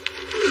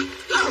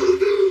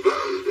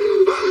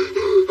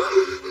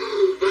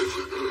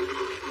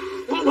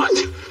 What?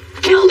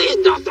 Kill these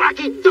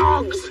Dothraki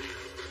dogs!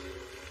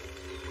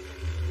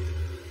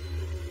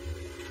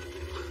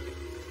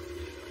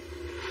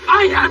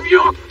 I am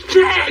your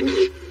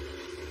king!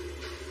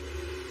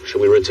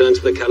 Shall we return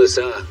to the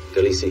Khalasar,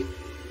 Khaleesi?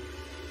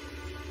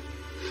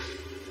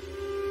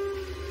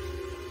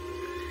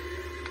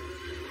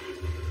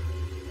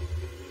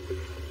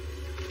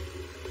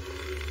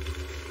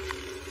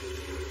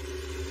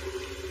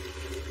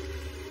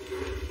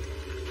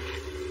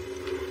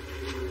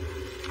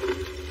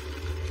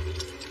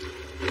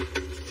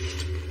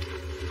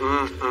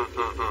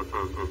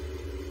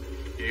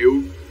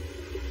 You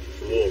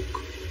walk.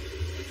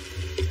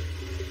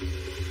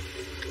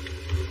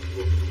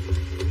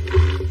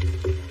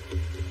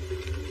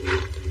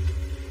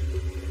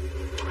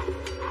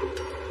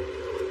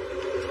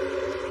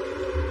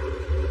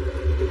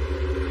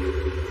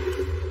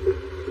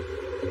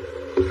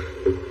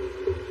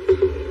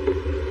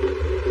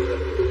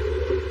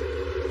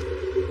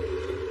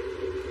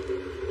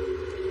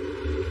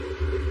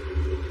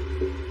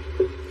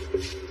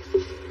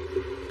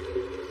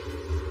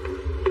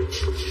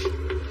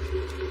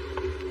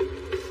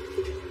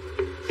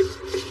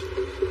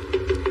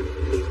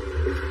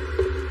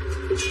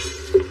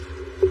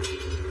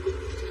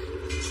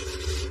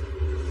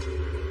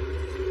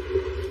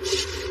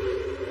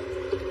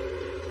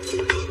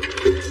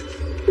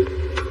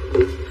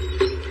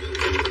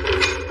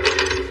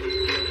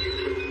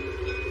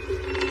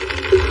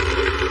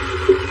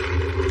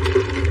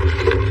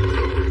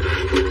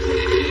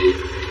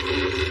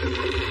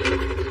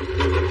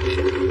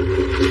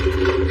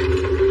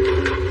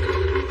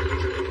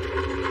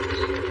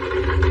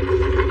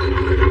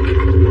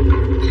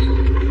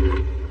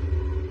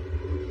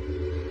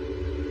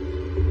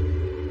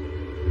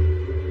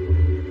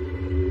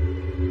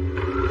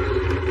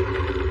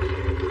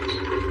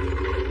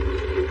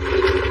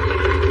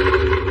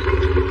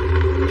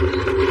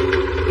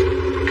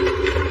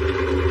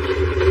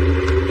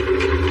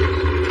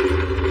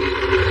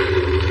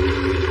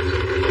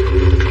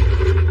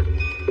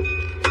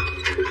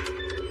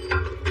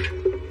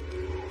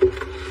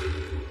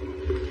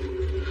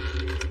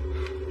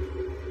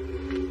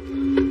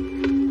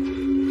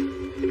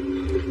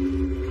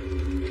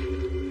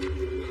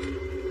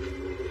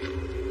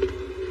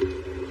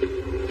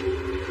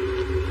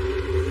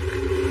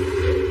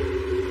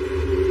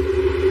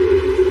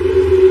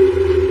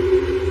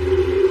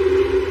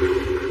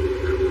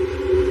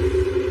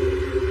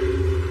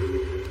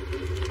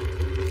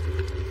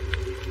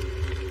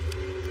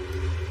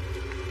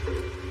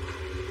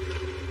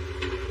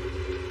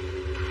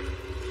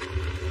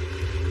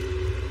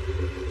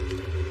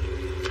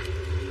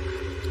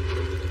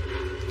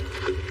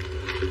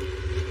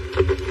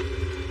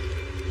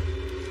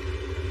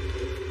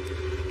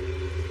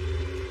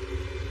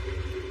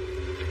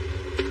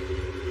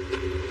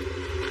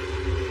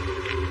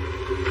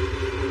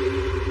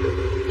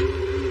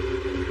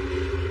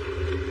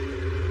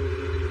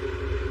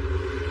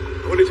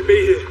 To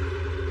be here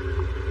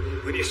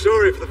when you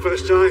saw it for the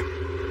first time.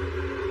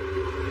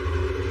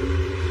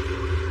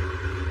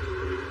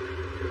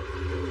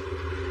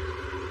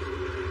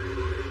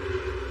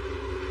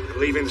 I'm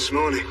leaving this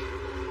morning.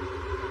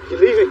 You're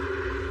leaving?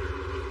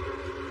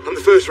 I'm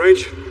the first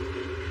ranger.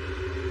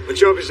 My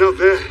job is out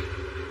there.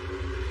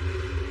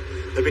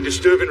 There've been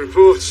disturbing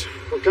reports.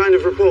 What kind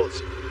of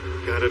reports?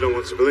 God, I don't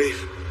want to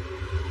believe.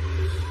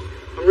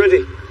 I'm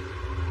ready.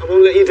 I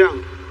won't let you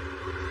down.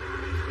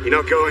 You're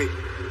not going.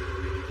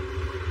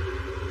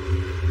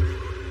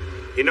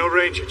 You're no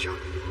ranger, John.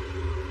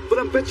 But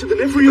I'm better than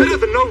every other. Better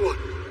than no one.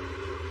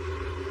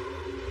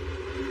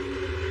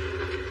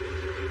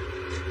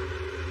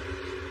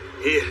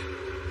 Here,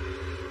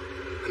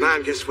 a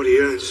man gets what he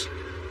earns.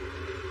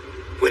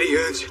 When he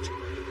earns it.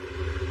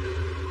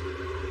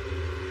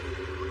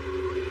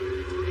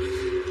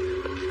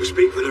 We'll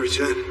speak when I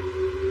return.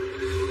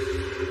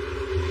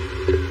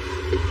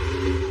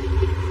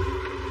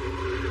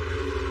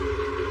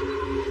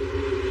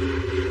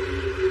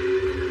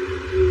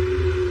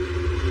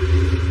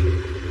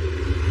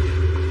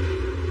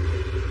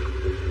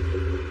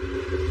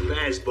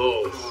 There's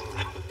balls.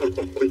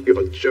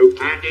 You're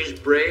joking. And his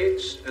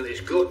brains, and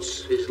his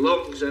guts, his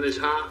lungs, and his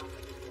heart,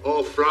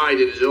 all fried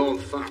in his own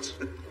fat.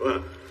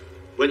 Well,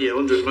 when you're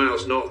 100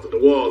 miles north of the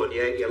wall and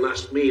you ate your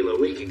last meal a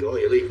week ago,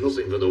 you leave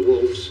nothing for the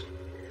wolves.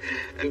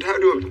 And how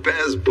do a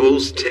bear's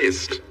balls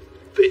taste?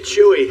 Bit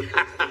chewy.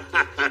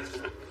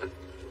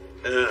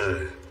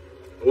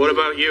 What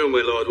about you,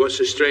 my lord? What's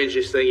the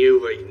strangest thing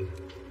you've eaten?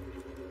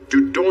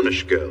 Do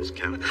Dornish girls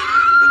count?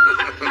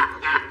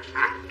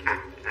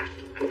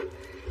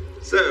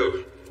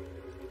 So,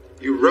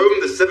 you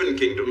roam the Seven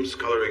Kingdoms,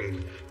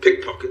 collaring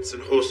pickpockets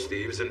and horse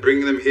thieves and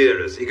bringing them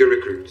here as eager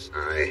recruits.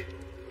 Aye.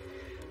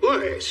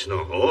 Well, it's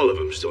not all of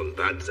them's done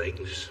bad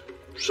things.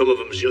 Some of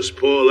them's just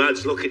poor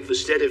lads looking for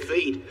steady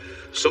feed.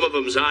 Some of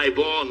them's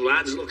high-born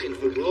lads looking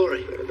for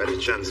glory. A better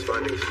chance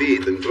finding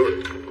feed than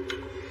glory.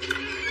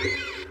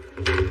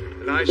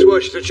 A night's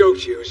watch to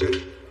choke you, is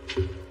it?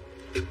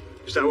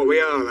 Is that what we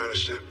are,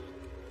 Lannister?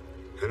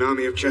 An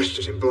army of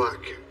jesters in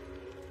black.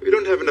 We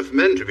don't have enough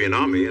men to be an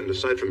army, and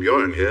aside from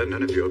Yoren here,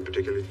 none of you are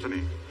particularly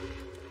funny.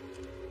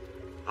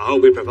 I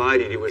hope we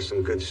provided you with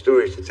some good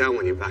stories to tell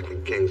when you're back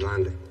in King's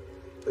Landing.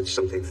 With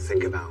something to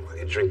think about while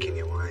you're drinking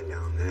your wine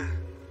down there,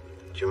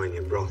 enjoying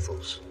your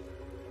brothels.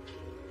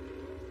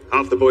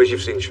 Half the boys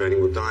you've seen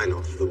training will die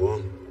north of the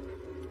wall.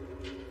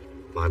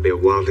 Might be a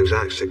wildling's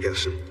axe that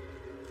gets them.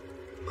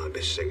 Might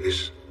be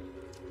sickness.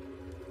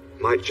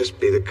 Might just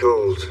be the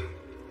cold.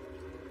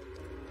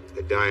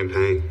 They die in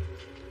pain.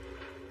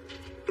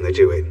 And they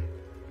do it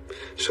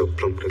so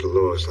plump little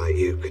lords like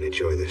you can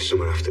enjoy their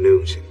summer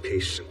afternoons in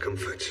peace and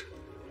comfort.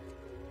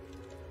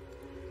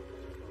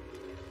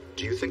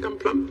 Do you think I'm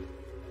plump?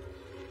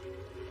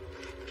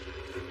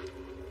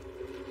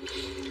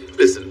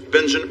 Listen,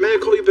 Benjen, may I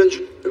call you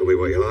Benjen? Call me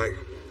what you like.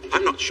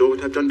 I'm not sure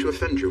what I've done to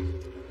offend you.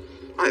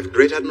 I have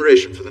great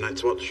admiration for the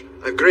Night's Watch.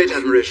 I have great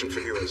admiration for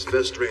you as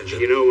First Ranger.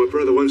 You know, my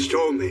brother once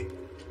told me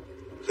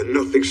that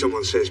nothing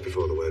someone says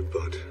before the word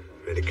but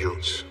really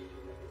counts.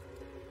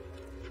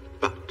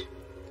 But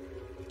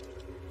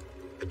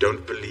I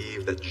don't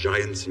believe that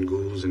giants and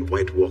ghouls and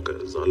White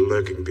Walkers are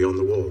lurking beyond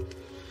the wall.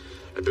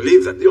 I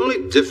believe that the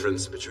only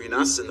difference between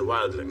us and the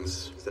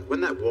wildlings is that when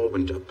that wall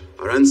went up,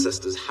 our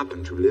ancestors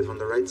happened to live on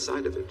the right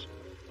side of it.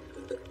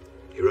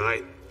 You're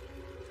right.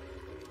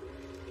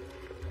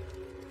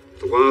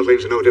 The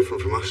wildlings are no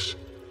different from us.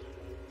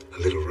 A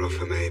little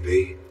rougher,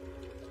 maybe,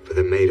 but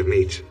they're made of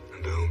meat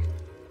and bone.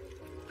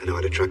 I know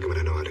how to track them and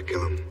I know how to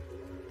kill them.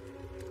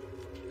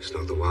 It's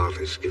not the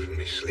wildlings giving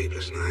me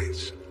sleepless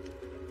nights.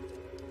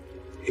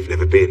 You've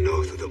never been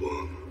north of the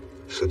wall,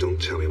 so don't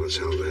tell me what's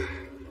out there.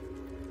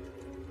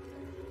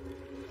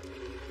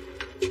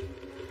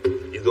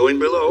 You going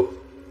below?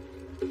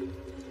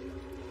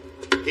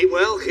 Keep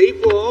well,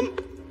 keep warm.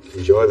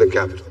 Enjoy the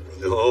capital,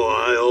 brother. Oh,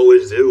 I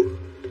always do.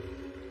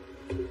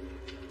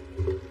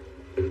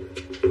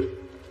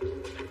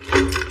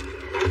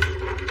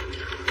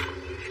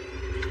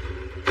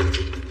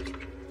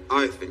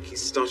 I think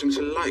he's starting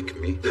to like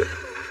me.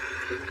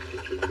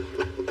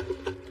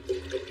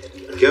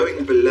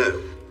 Going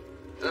below.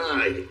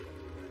 Aye.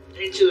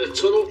 Into the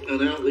tunnel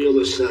and out the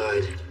other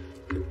side.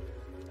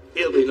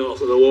 He'll be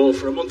north of the wall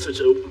for a month or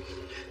two.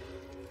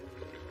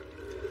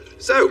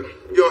 So,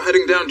 you're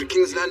heading down to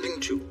King's Landing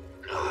too?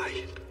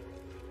 Aye.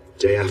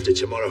 Day after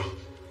tomorrow.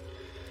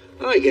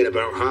 I get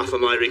about half of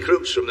my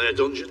recruits from their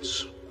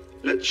dungeons.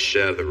 Let's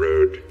share the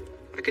road.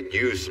 I could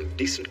use some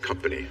decent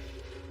company.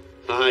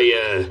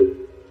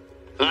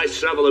 I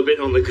travel a bit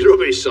on the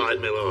grubby side,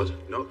 my lord.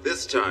 Not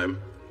this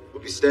time.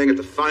 We'll be staying at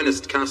the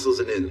finest castles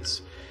and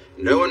inns.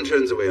 No one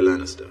turns away a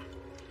Lannister.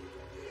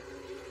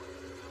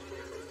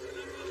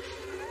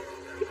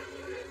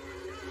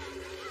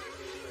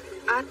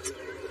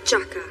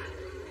 Ath-Jaka.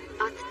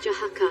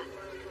 Ath-Jahaka.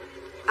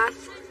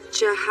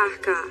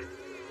 Ath-Jahaka.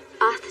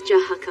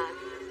 Ath-Jahaka.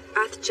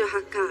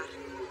 Ath-Jahakar.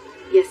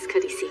 Yes,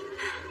 Khaleesi.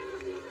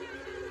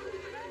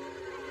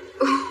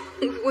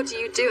 What are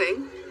you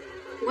doing?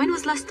 When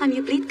was last time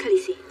you bleed,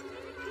 Khaleesi?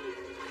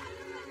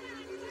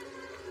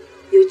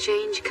 You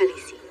change,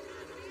 Khaleesi.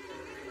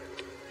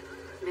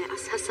 Me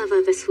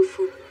ashasava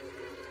vesfufun.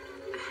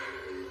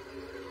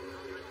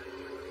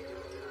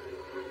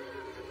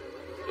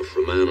 For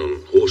a man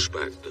on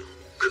horseback, the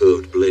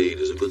curved blade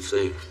is a good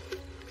thing.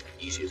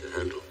 Easy to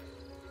handle.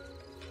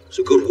 It's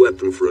a good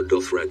weapon for a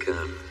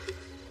Dothrakan.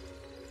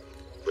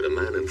 But a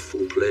man in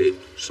full plate,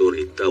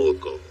 Sori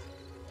Tawako.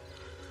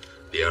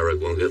 The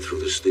Arak won't get through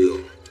the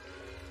steel.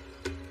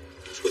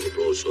 That's where the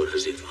broadsword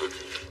has the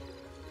advantage.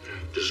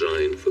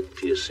 Designed for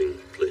piercing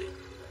play.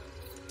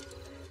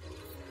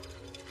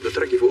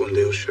 تركي فوق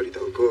عندي والشريط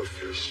أو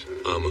كوفيس.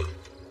 Armor.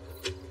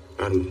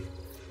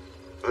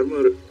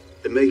 Armor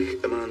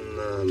make a man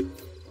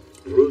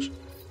rose?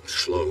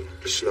 Slow.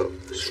 Slow.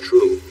 It's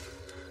true.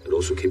 It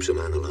also keeps a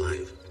man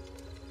alive.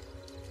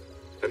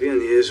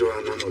 أبيان يزو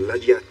عنان ولا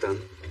جاتان.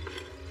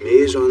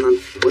 ميزو عنان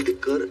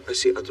مدكر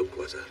أسي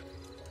أتوكوزار.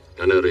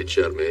 أنا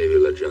ريتشارد ميفي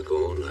لا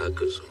جاكون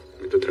هكذا.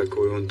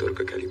 متتركوا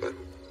يونتورك كاليبارو.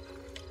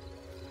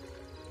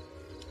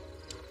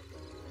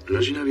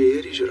 نجينا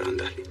بيري جرى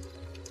عند أهلي.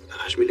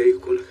 أحجمي لا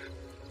يكونك.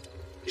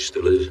 He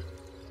still is.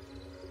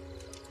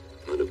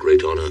 And a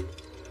great honor.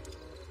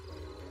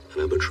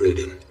 And I betrayed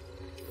him.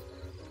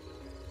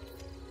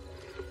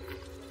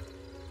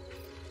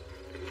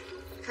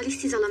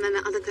 Khalisti zalameme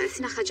adaka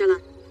esina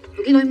khajalan.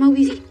 Ugiloi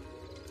mawiri.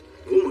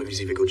 Wo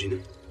mawiri في godziny?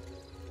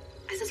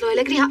 Asas lo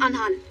alegria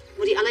anhan.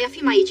 Muri ala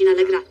yafi ma yijina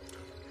alegra.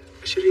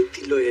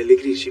 شريتي لو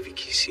أليغري شي في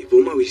كيسي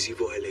بوما ويسي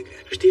بو أليغري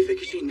أشتي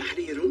فكشي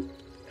نحريرون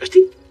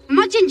أشتي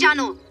ما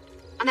جنجانو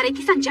أنا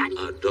ريتي سنجاني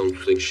I don't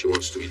think she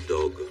wants to eat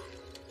dog.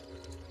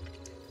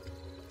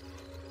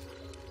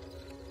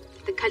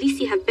 The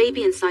Khaleesi have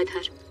baby inside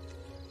her.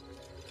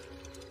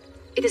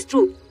 It is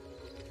true.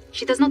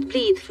 She does not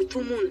bleed for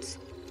 2 moons.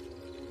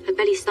 Her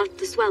belly starts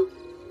to swell.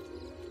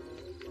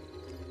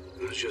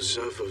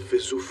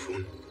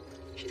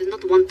 She does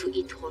not want to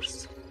eat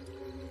horse.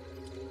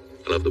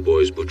 I'll have the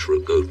boys butcher a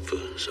goat for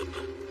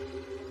supper.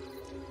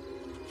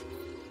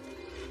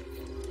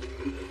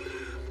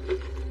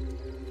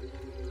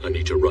 I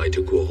need to ride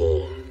to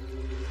Quahor.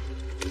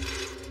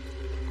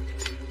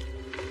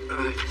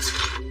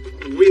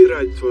 We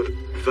ride for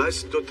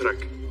Vas Dotrak.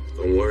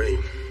 Don't worry.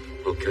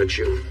 I'll catch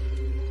you.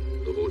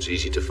 The boat's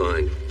easy to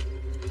find.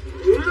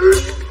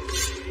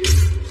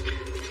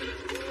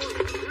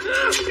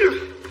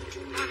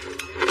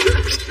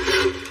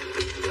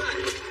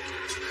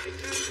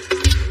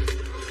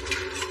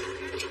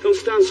 Don't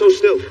stand so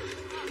still.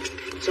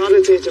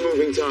 Target hit a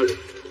moving target.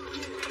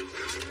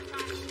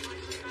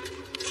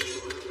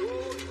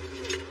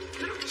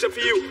 Except for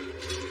you.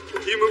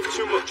 You move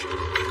too much.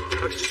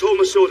 I can just hold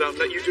my sword out and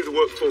let you do the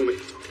work for me.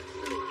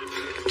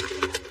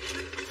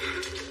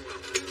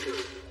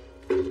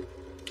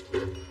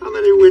 How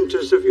many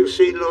winters have you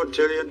seen, Lord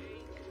Tyrion?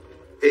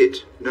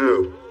 8.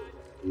 No.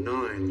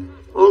 9.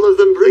 All of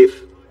them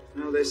brief?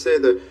 No, they say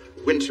the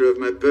winter of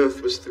my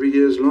birth was 3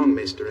 years long,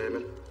 Maester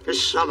Aemon. His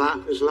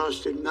summer has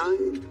lasted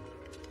 9.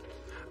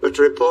 But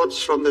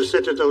reports from the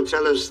Citadel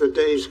tell us the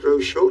days grow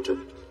shorter.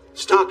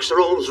 Stark's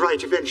all's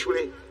right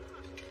eventually.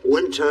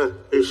 Winter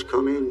is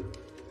coming.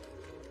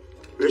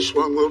 This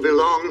one will be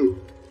long.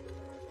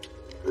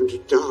 And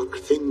dark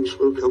things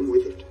will come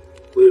with it.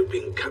 We've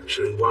been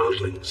capturing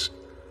wildlings.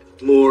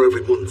 More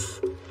every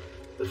month.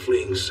 They're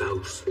fleeing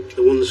south.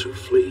 The ones who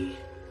flee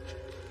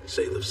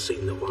say they've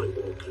seen the White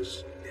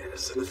Walkers.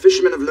 Yes, and the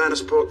fishermen of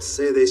Lannisport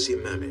say they see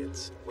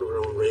mermaids. One of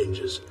our own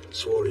rangers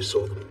swore he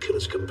saw them kill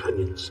his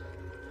companions.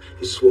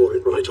 He swore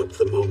it right up to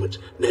the moment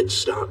Ned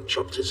Stark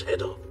chopped his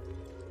head off.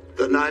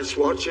 The Night's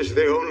Watch is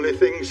the only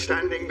thing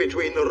standing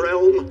between the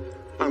realm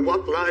and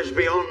what lies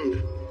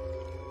beyond.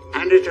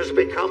 And it has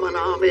become an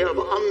army of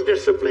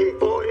undisciplined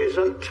boys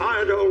and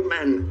tired old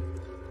men.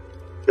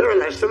 There are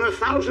less than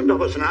 1,000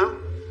 of us now.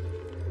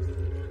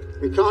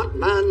 We can't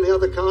man the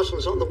other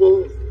castles on the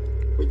wall.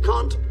 We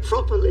can't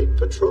properly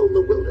patrol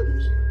the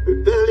wilderness.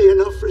 We've barely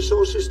enough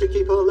resources to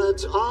keep our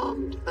lads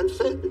armed and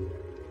fed.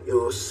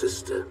 Your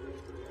sister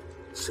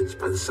sits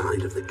by the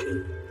side of the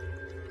king.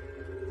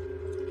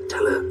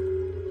 Tell her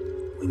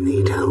we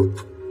need help.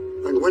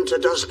 When winter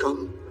does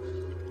come,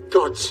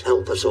 God's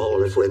help us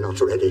all if we're not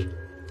ready.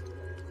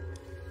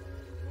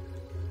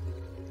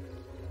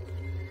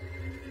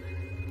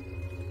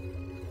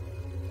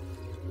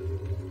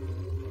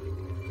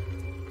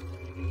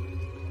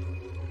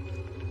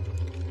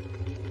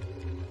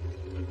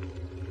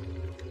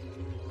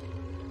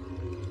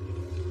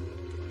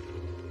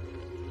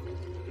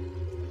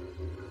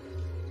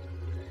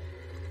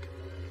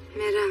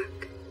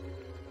 Merak.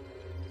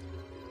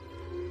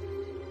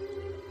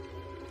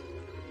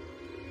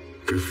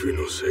 Che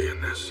fino sei a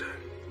Nessa?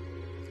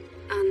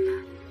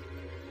 Anna.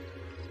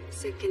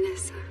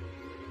 Sekenesa.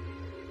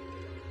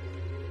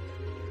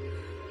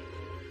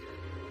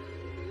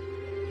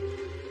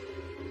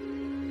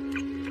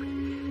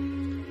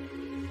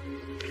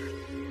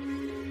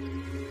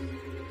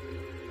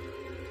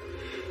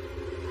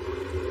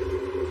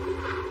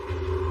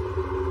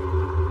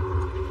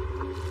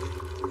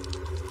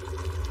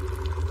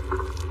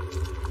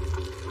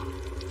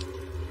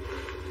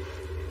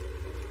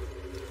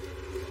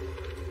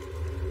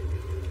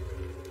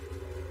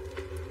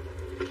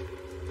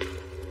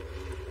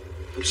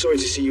 I'm sorry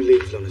to see you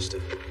leave,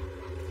 Lannister.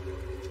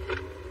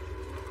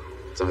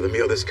 It's either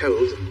me or this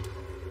cold, and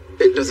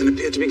it doesn't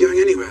appear to be going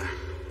anywhere.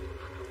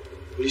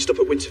 Will you stop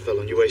at Winterfell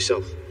on your way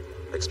south?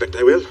 I expect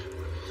I will.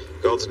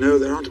 Gods know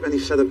there aren't many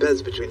feather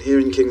beds between here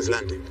and King's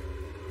Landing.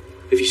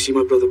 If you see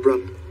my brother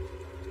Bran,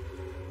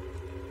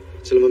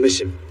 tell him I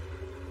miss him.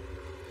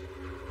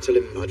 Tell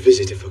him I'd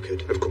visit if I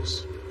could. Of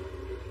course.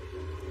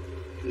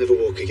 I'll never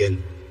walk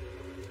again.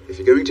 If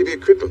you're going to be a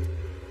cripple,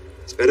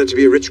 It's better to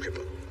be a rich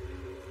cripple.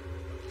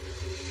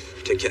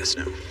 Take care,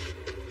 Snow.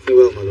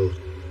 Farewell, my lord.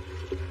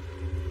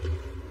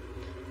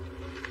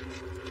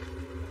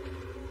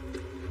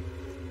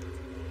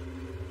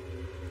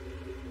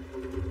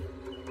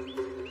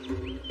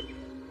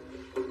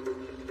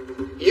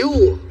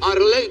 You are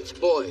late,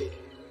 boy.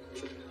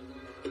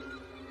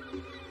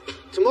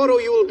 Tomorrow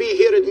you will be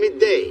here at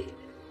midday.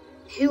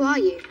 Who are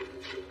you?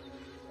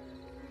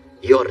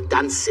 Your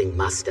dancing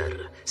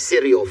master,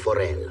 Sirio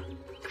Forel.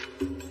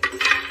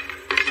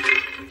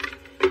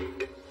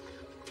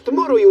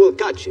 Tomorrow you will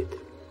catch it.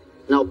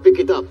 Now pick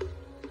it up.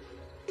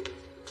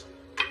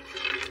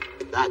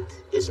 That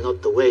is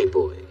not the way,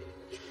 boy.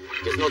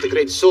 It is not a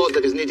great sword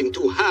that is needing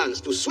 2 hands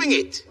to swing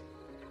it.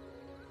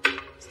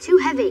 It's too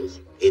heavy.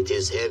 It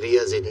is heavy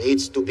as it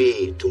needs to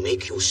be to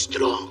make you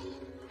strong.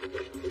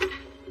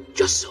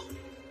 Just so.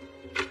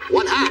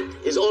 1 hand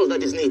is all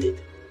that is needed.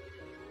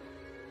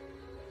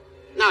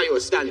 Now you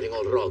are standing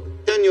all wrong.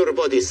 Turn your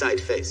body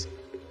side face.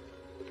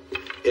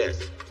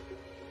 Yes.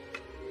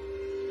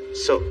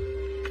 So.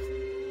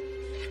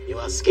 You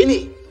are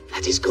skinny.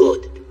 That is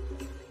good.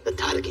 The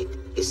target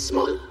is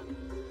smaller.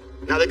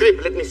 Now the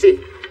grip, let me see.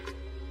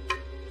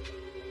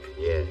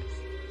 Yes.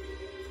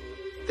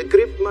 The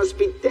grip must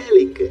be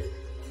delicate.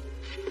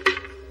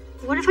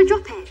 What if I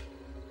drop it?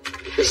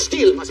 The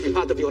steel must be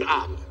part of your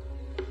arm.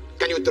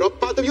 Can you drop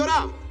part of your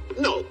arm?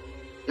 No.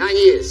 9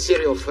 years,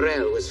 Sirio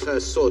Forel was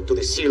first sold to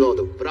the Sea Lord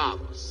of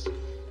Bravos.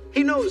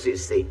 He knows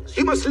these things.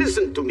 You must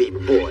listen to me,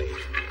 boy.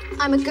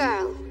 I'm a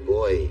girl.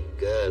 Boy,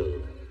 girl.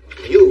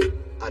 You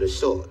are a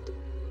sword.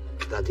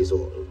 That is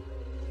all.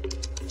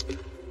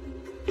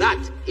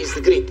 That is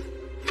the grip.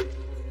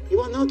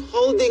 You are not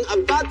holding a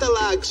battle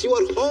axe. You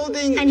are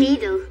holding... a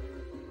needle.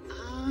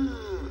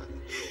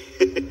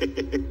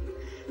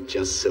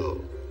 Just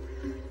so.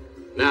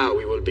 Now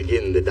we will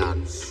begin the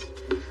dance.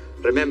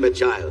 Remember,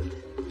 child,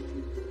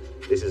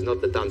 this is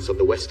not the dance of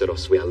the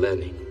Westeros we are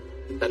learning.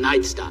 The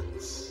Knight's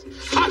dance.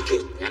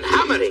 Hacking and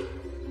hammering.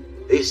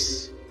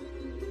 This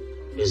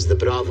is the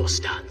Bravos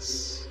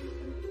dance.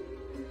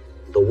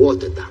 The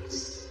water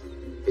dance.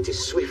 It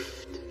is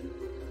swift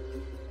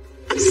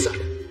and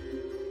sudden.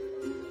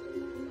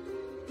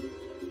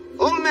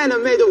 All men are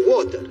made of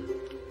water.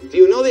 Do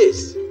you know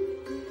this?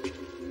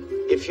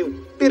 If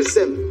you pierce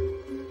them,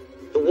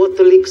 the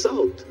water leaks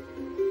out,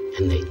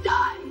 and they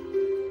die.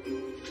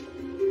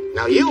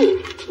 Now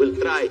you will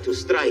try to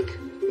strike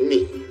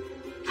me.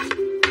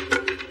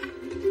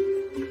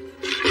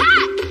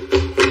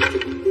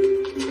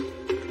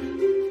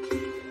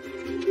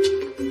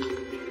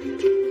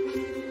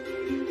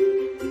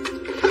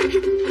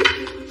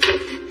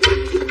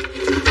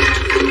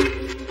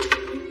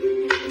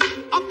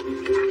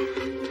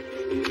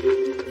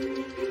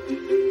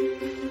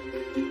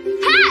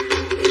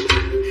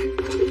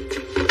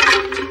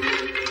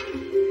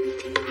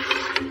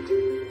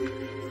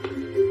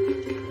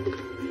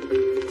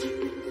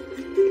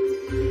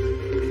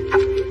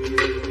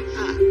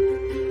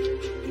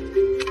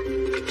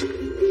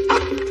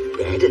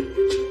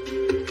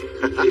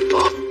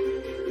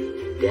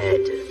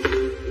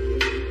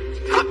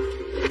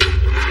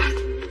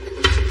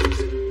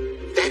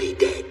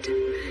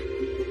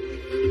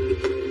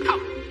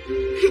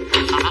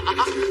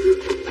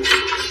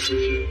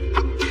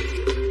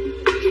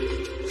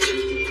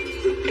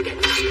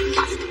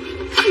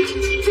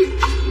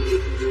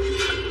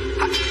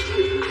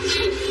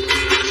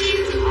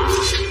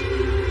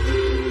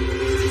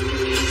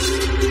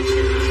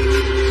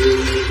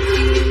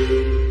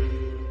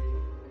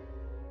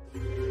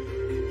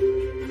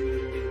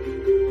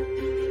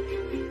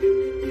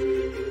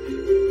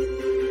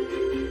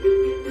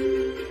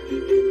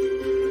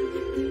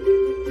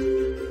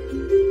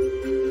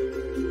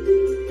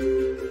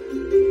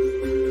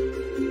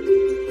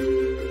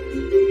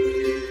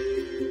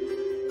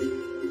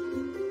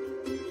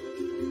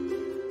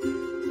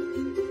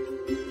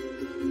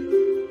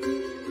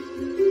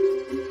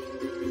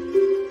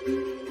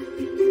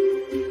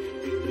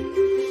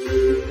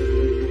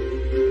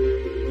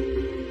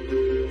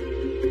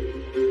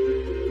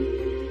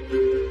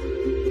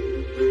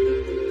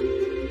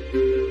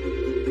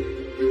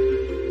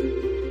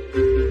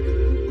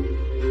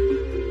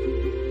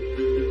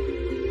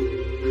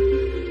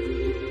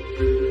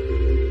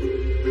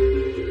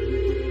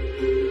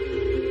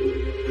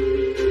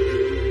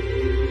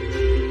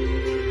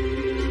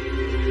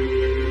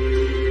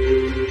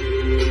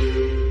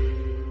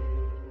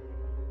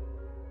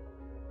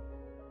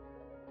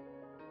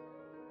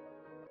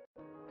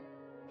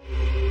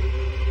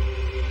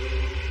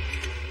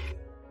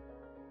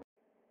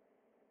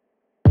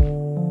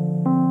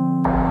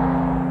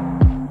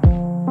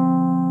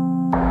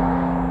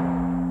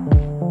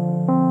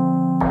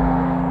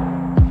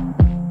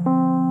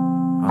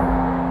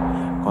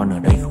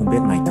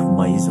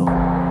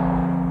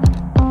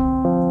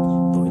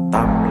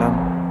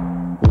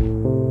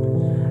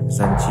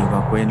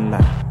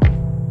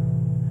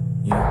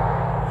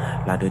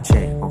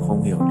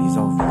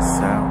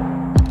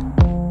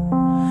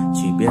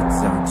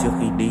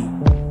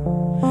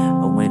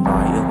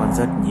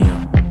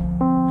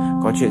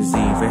 có chuyện gì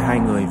với hai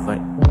người vậy?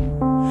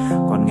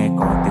 Con nghe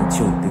có tiếng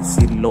chửi, tiếng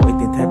xin lỗi,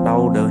 tiếng thét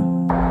đau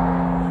đớn.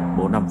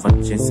 Bố nằm vật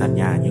trên sàn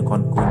nhà như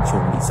con côn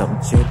trùng bị giẫm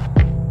chết.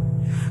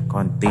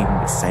 Con tim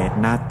bị xé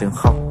nát, tiếng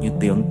khóc như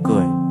tiếng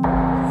cười.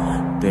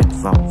 Tuyệt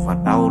vọng và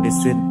đau đến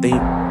xuyên tim.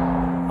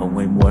 Ông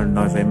ấy muốn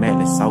nói với mẹ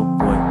là sau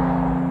cuối.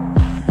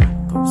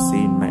 Cầu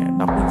xin mẹ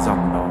đọc những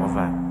dòng đó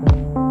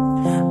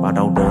và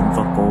đau đớn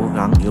và cố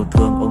gắng yêu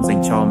thương ông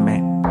dành cho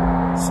mẹ.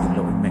 Xin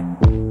lỗi mẹ.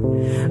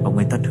 Ông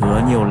ấy thất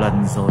hứa nhiều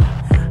lần rồi,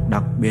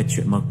 đặc biệt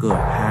chuyện mở cửa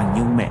hàng,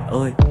 nhưng mẹ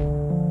ơi,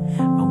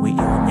 ông ấy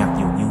yêu âm nhạc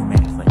nhiều như mẹ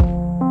vậy.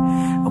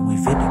 Ông ấy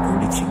viết để cứu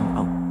lấy chính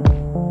ông,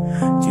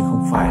 chứ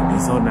không phải lý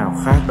do nào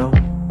khác đâu.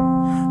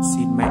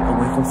 Xin mẹ, ông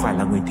ấy không phải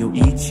là người thiếu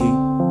ý chí.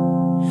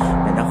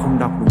 Mẹ đã không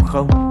đọc đúng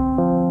không?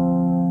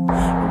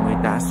 Ông ấy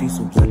đã suy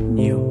sụp rất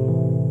nhiều.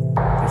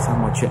 Tại sao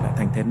mọi chuyện lại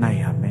thành thế này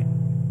hả mẹ?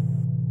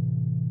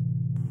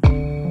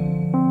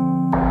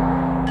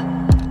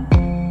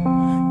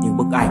 Những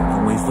bức ảnh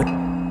ông ấy vứt,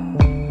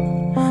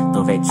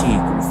 tờ vẽ chì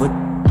cũng vứt,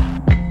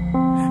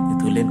 những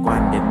thứ liên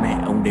quan đến mẹ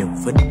ông đều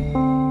vứt.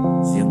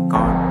 Riêng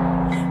con,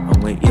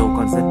 ông ấy yêu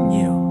con rất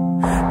nhiều,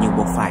 nhưng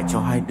buộc phải cho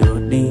hai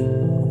đứa đi.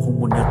 Ông không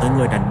muốn nhớ tới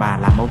người đàn bà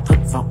làm ông thất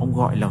vọng, ông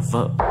gọi là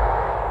vợ.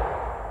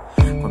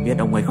 Con biết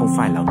ông ấy không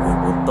phải là người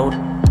bố tốt,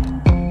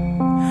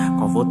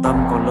 có vô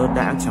tâm, có lơ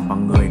đãng, chẳng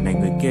bằng người này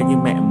người kia như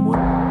mẹ muốn.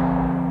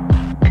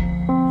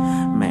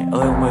 Mẹ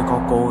ơi, ông ấy có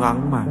cố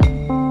gắng mà.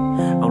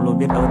 Ông luôn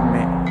biết ơn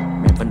mẹ.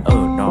 Mẹ vẫn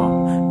ở đó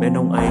bên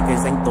ông ấy cái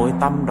rãnh tối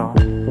tăm đó.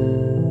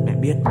 Mẹ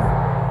biết mà.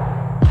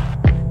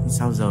 Nhưng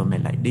sao giờ mẹ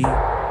lại đi?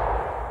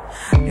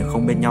 Nếu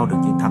không bên nhau được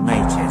những tháng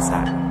ngày trẻ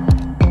dại,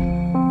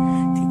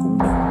 thì cũng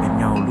đừng bên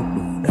nhau lúc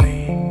đủ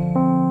đầy.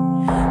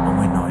 Ông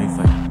ấy nói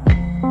vậy.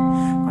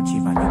 Con chỉ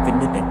vào những vết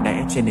nứt đẹp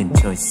đẽ trên nền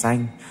trời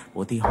xanh.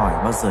 Bố thì hỏi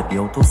bao giờ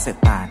điếu thuốc sẽ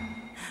tàn,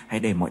 hãy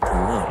để mọi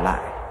thứ ở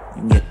lại.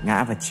 Những nghiệt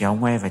ngã và chéo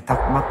ngoe và thắc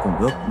mắc cùng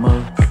ước mơ,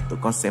 tụi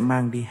con sẽ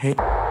mang đi hết.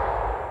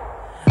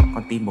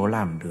 Con tin bố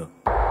làm được.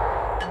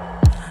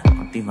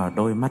 Con tin vào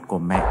đôi mắt của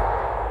mẹ.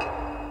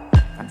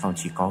 Căn phòng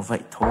chỉ có vậy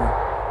thôi.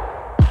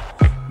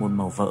 Muôn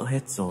màu vỡ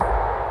hết rồi.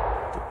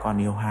 Tụi con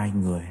yêu hai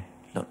người,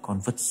 lợn con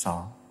vứt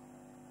xó.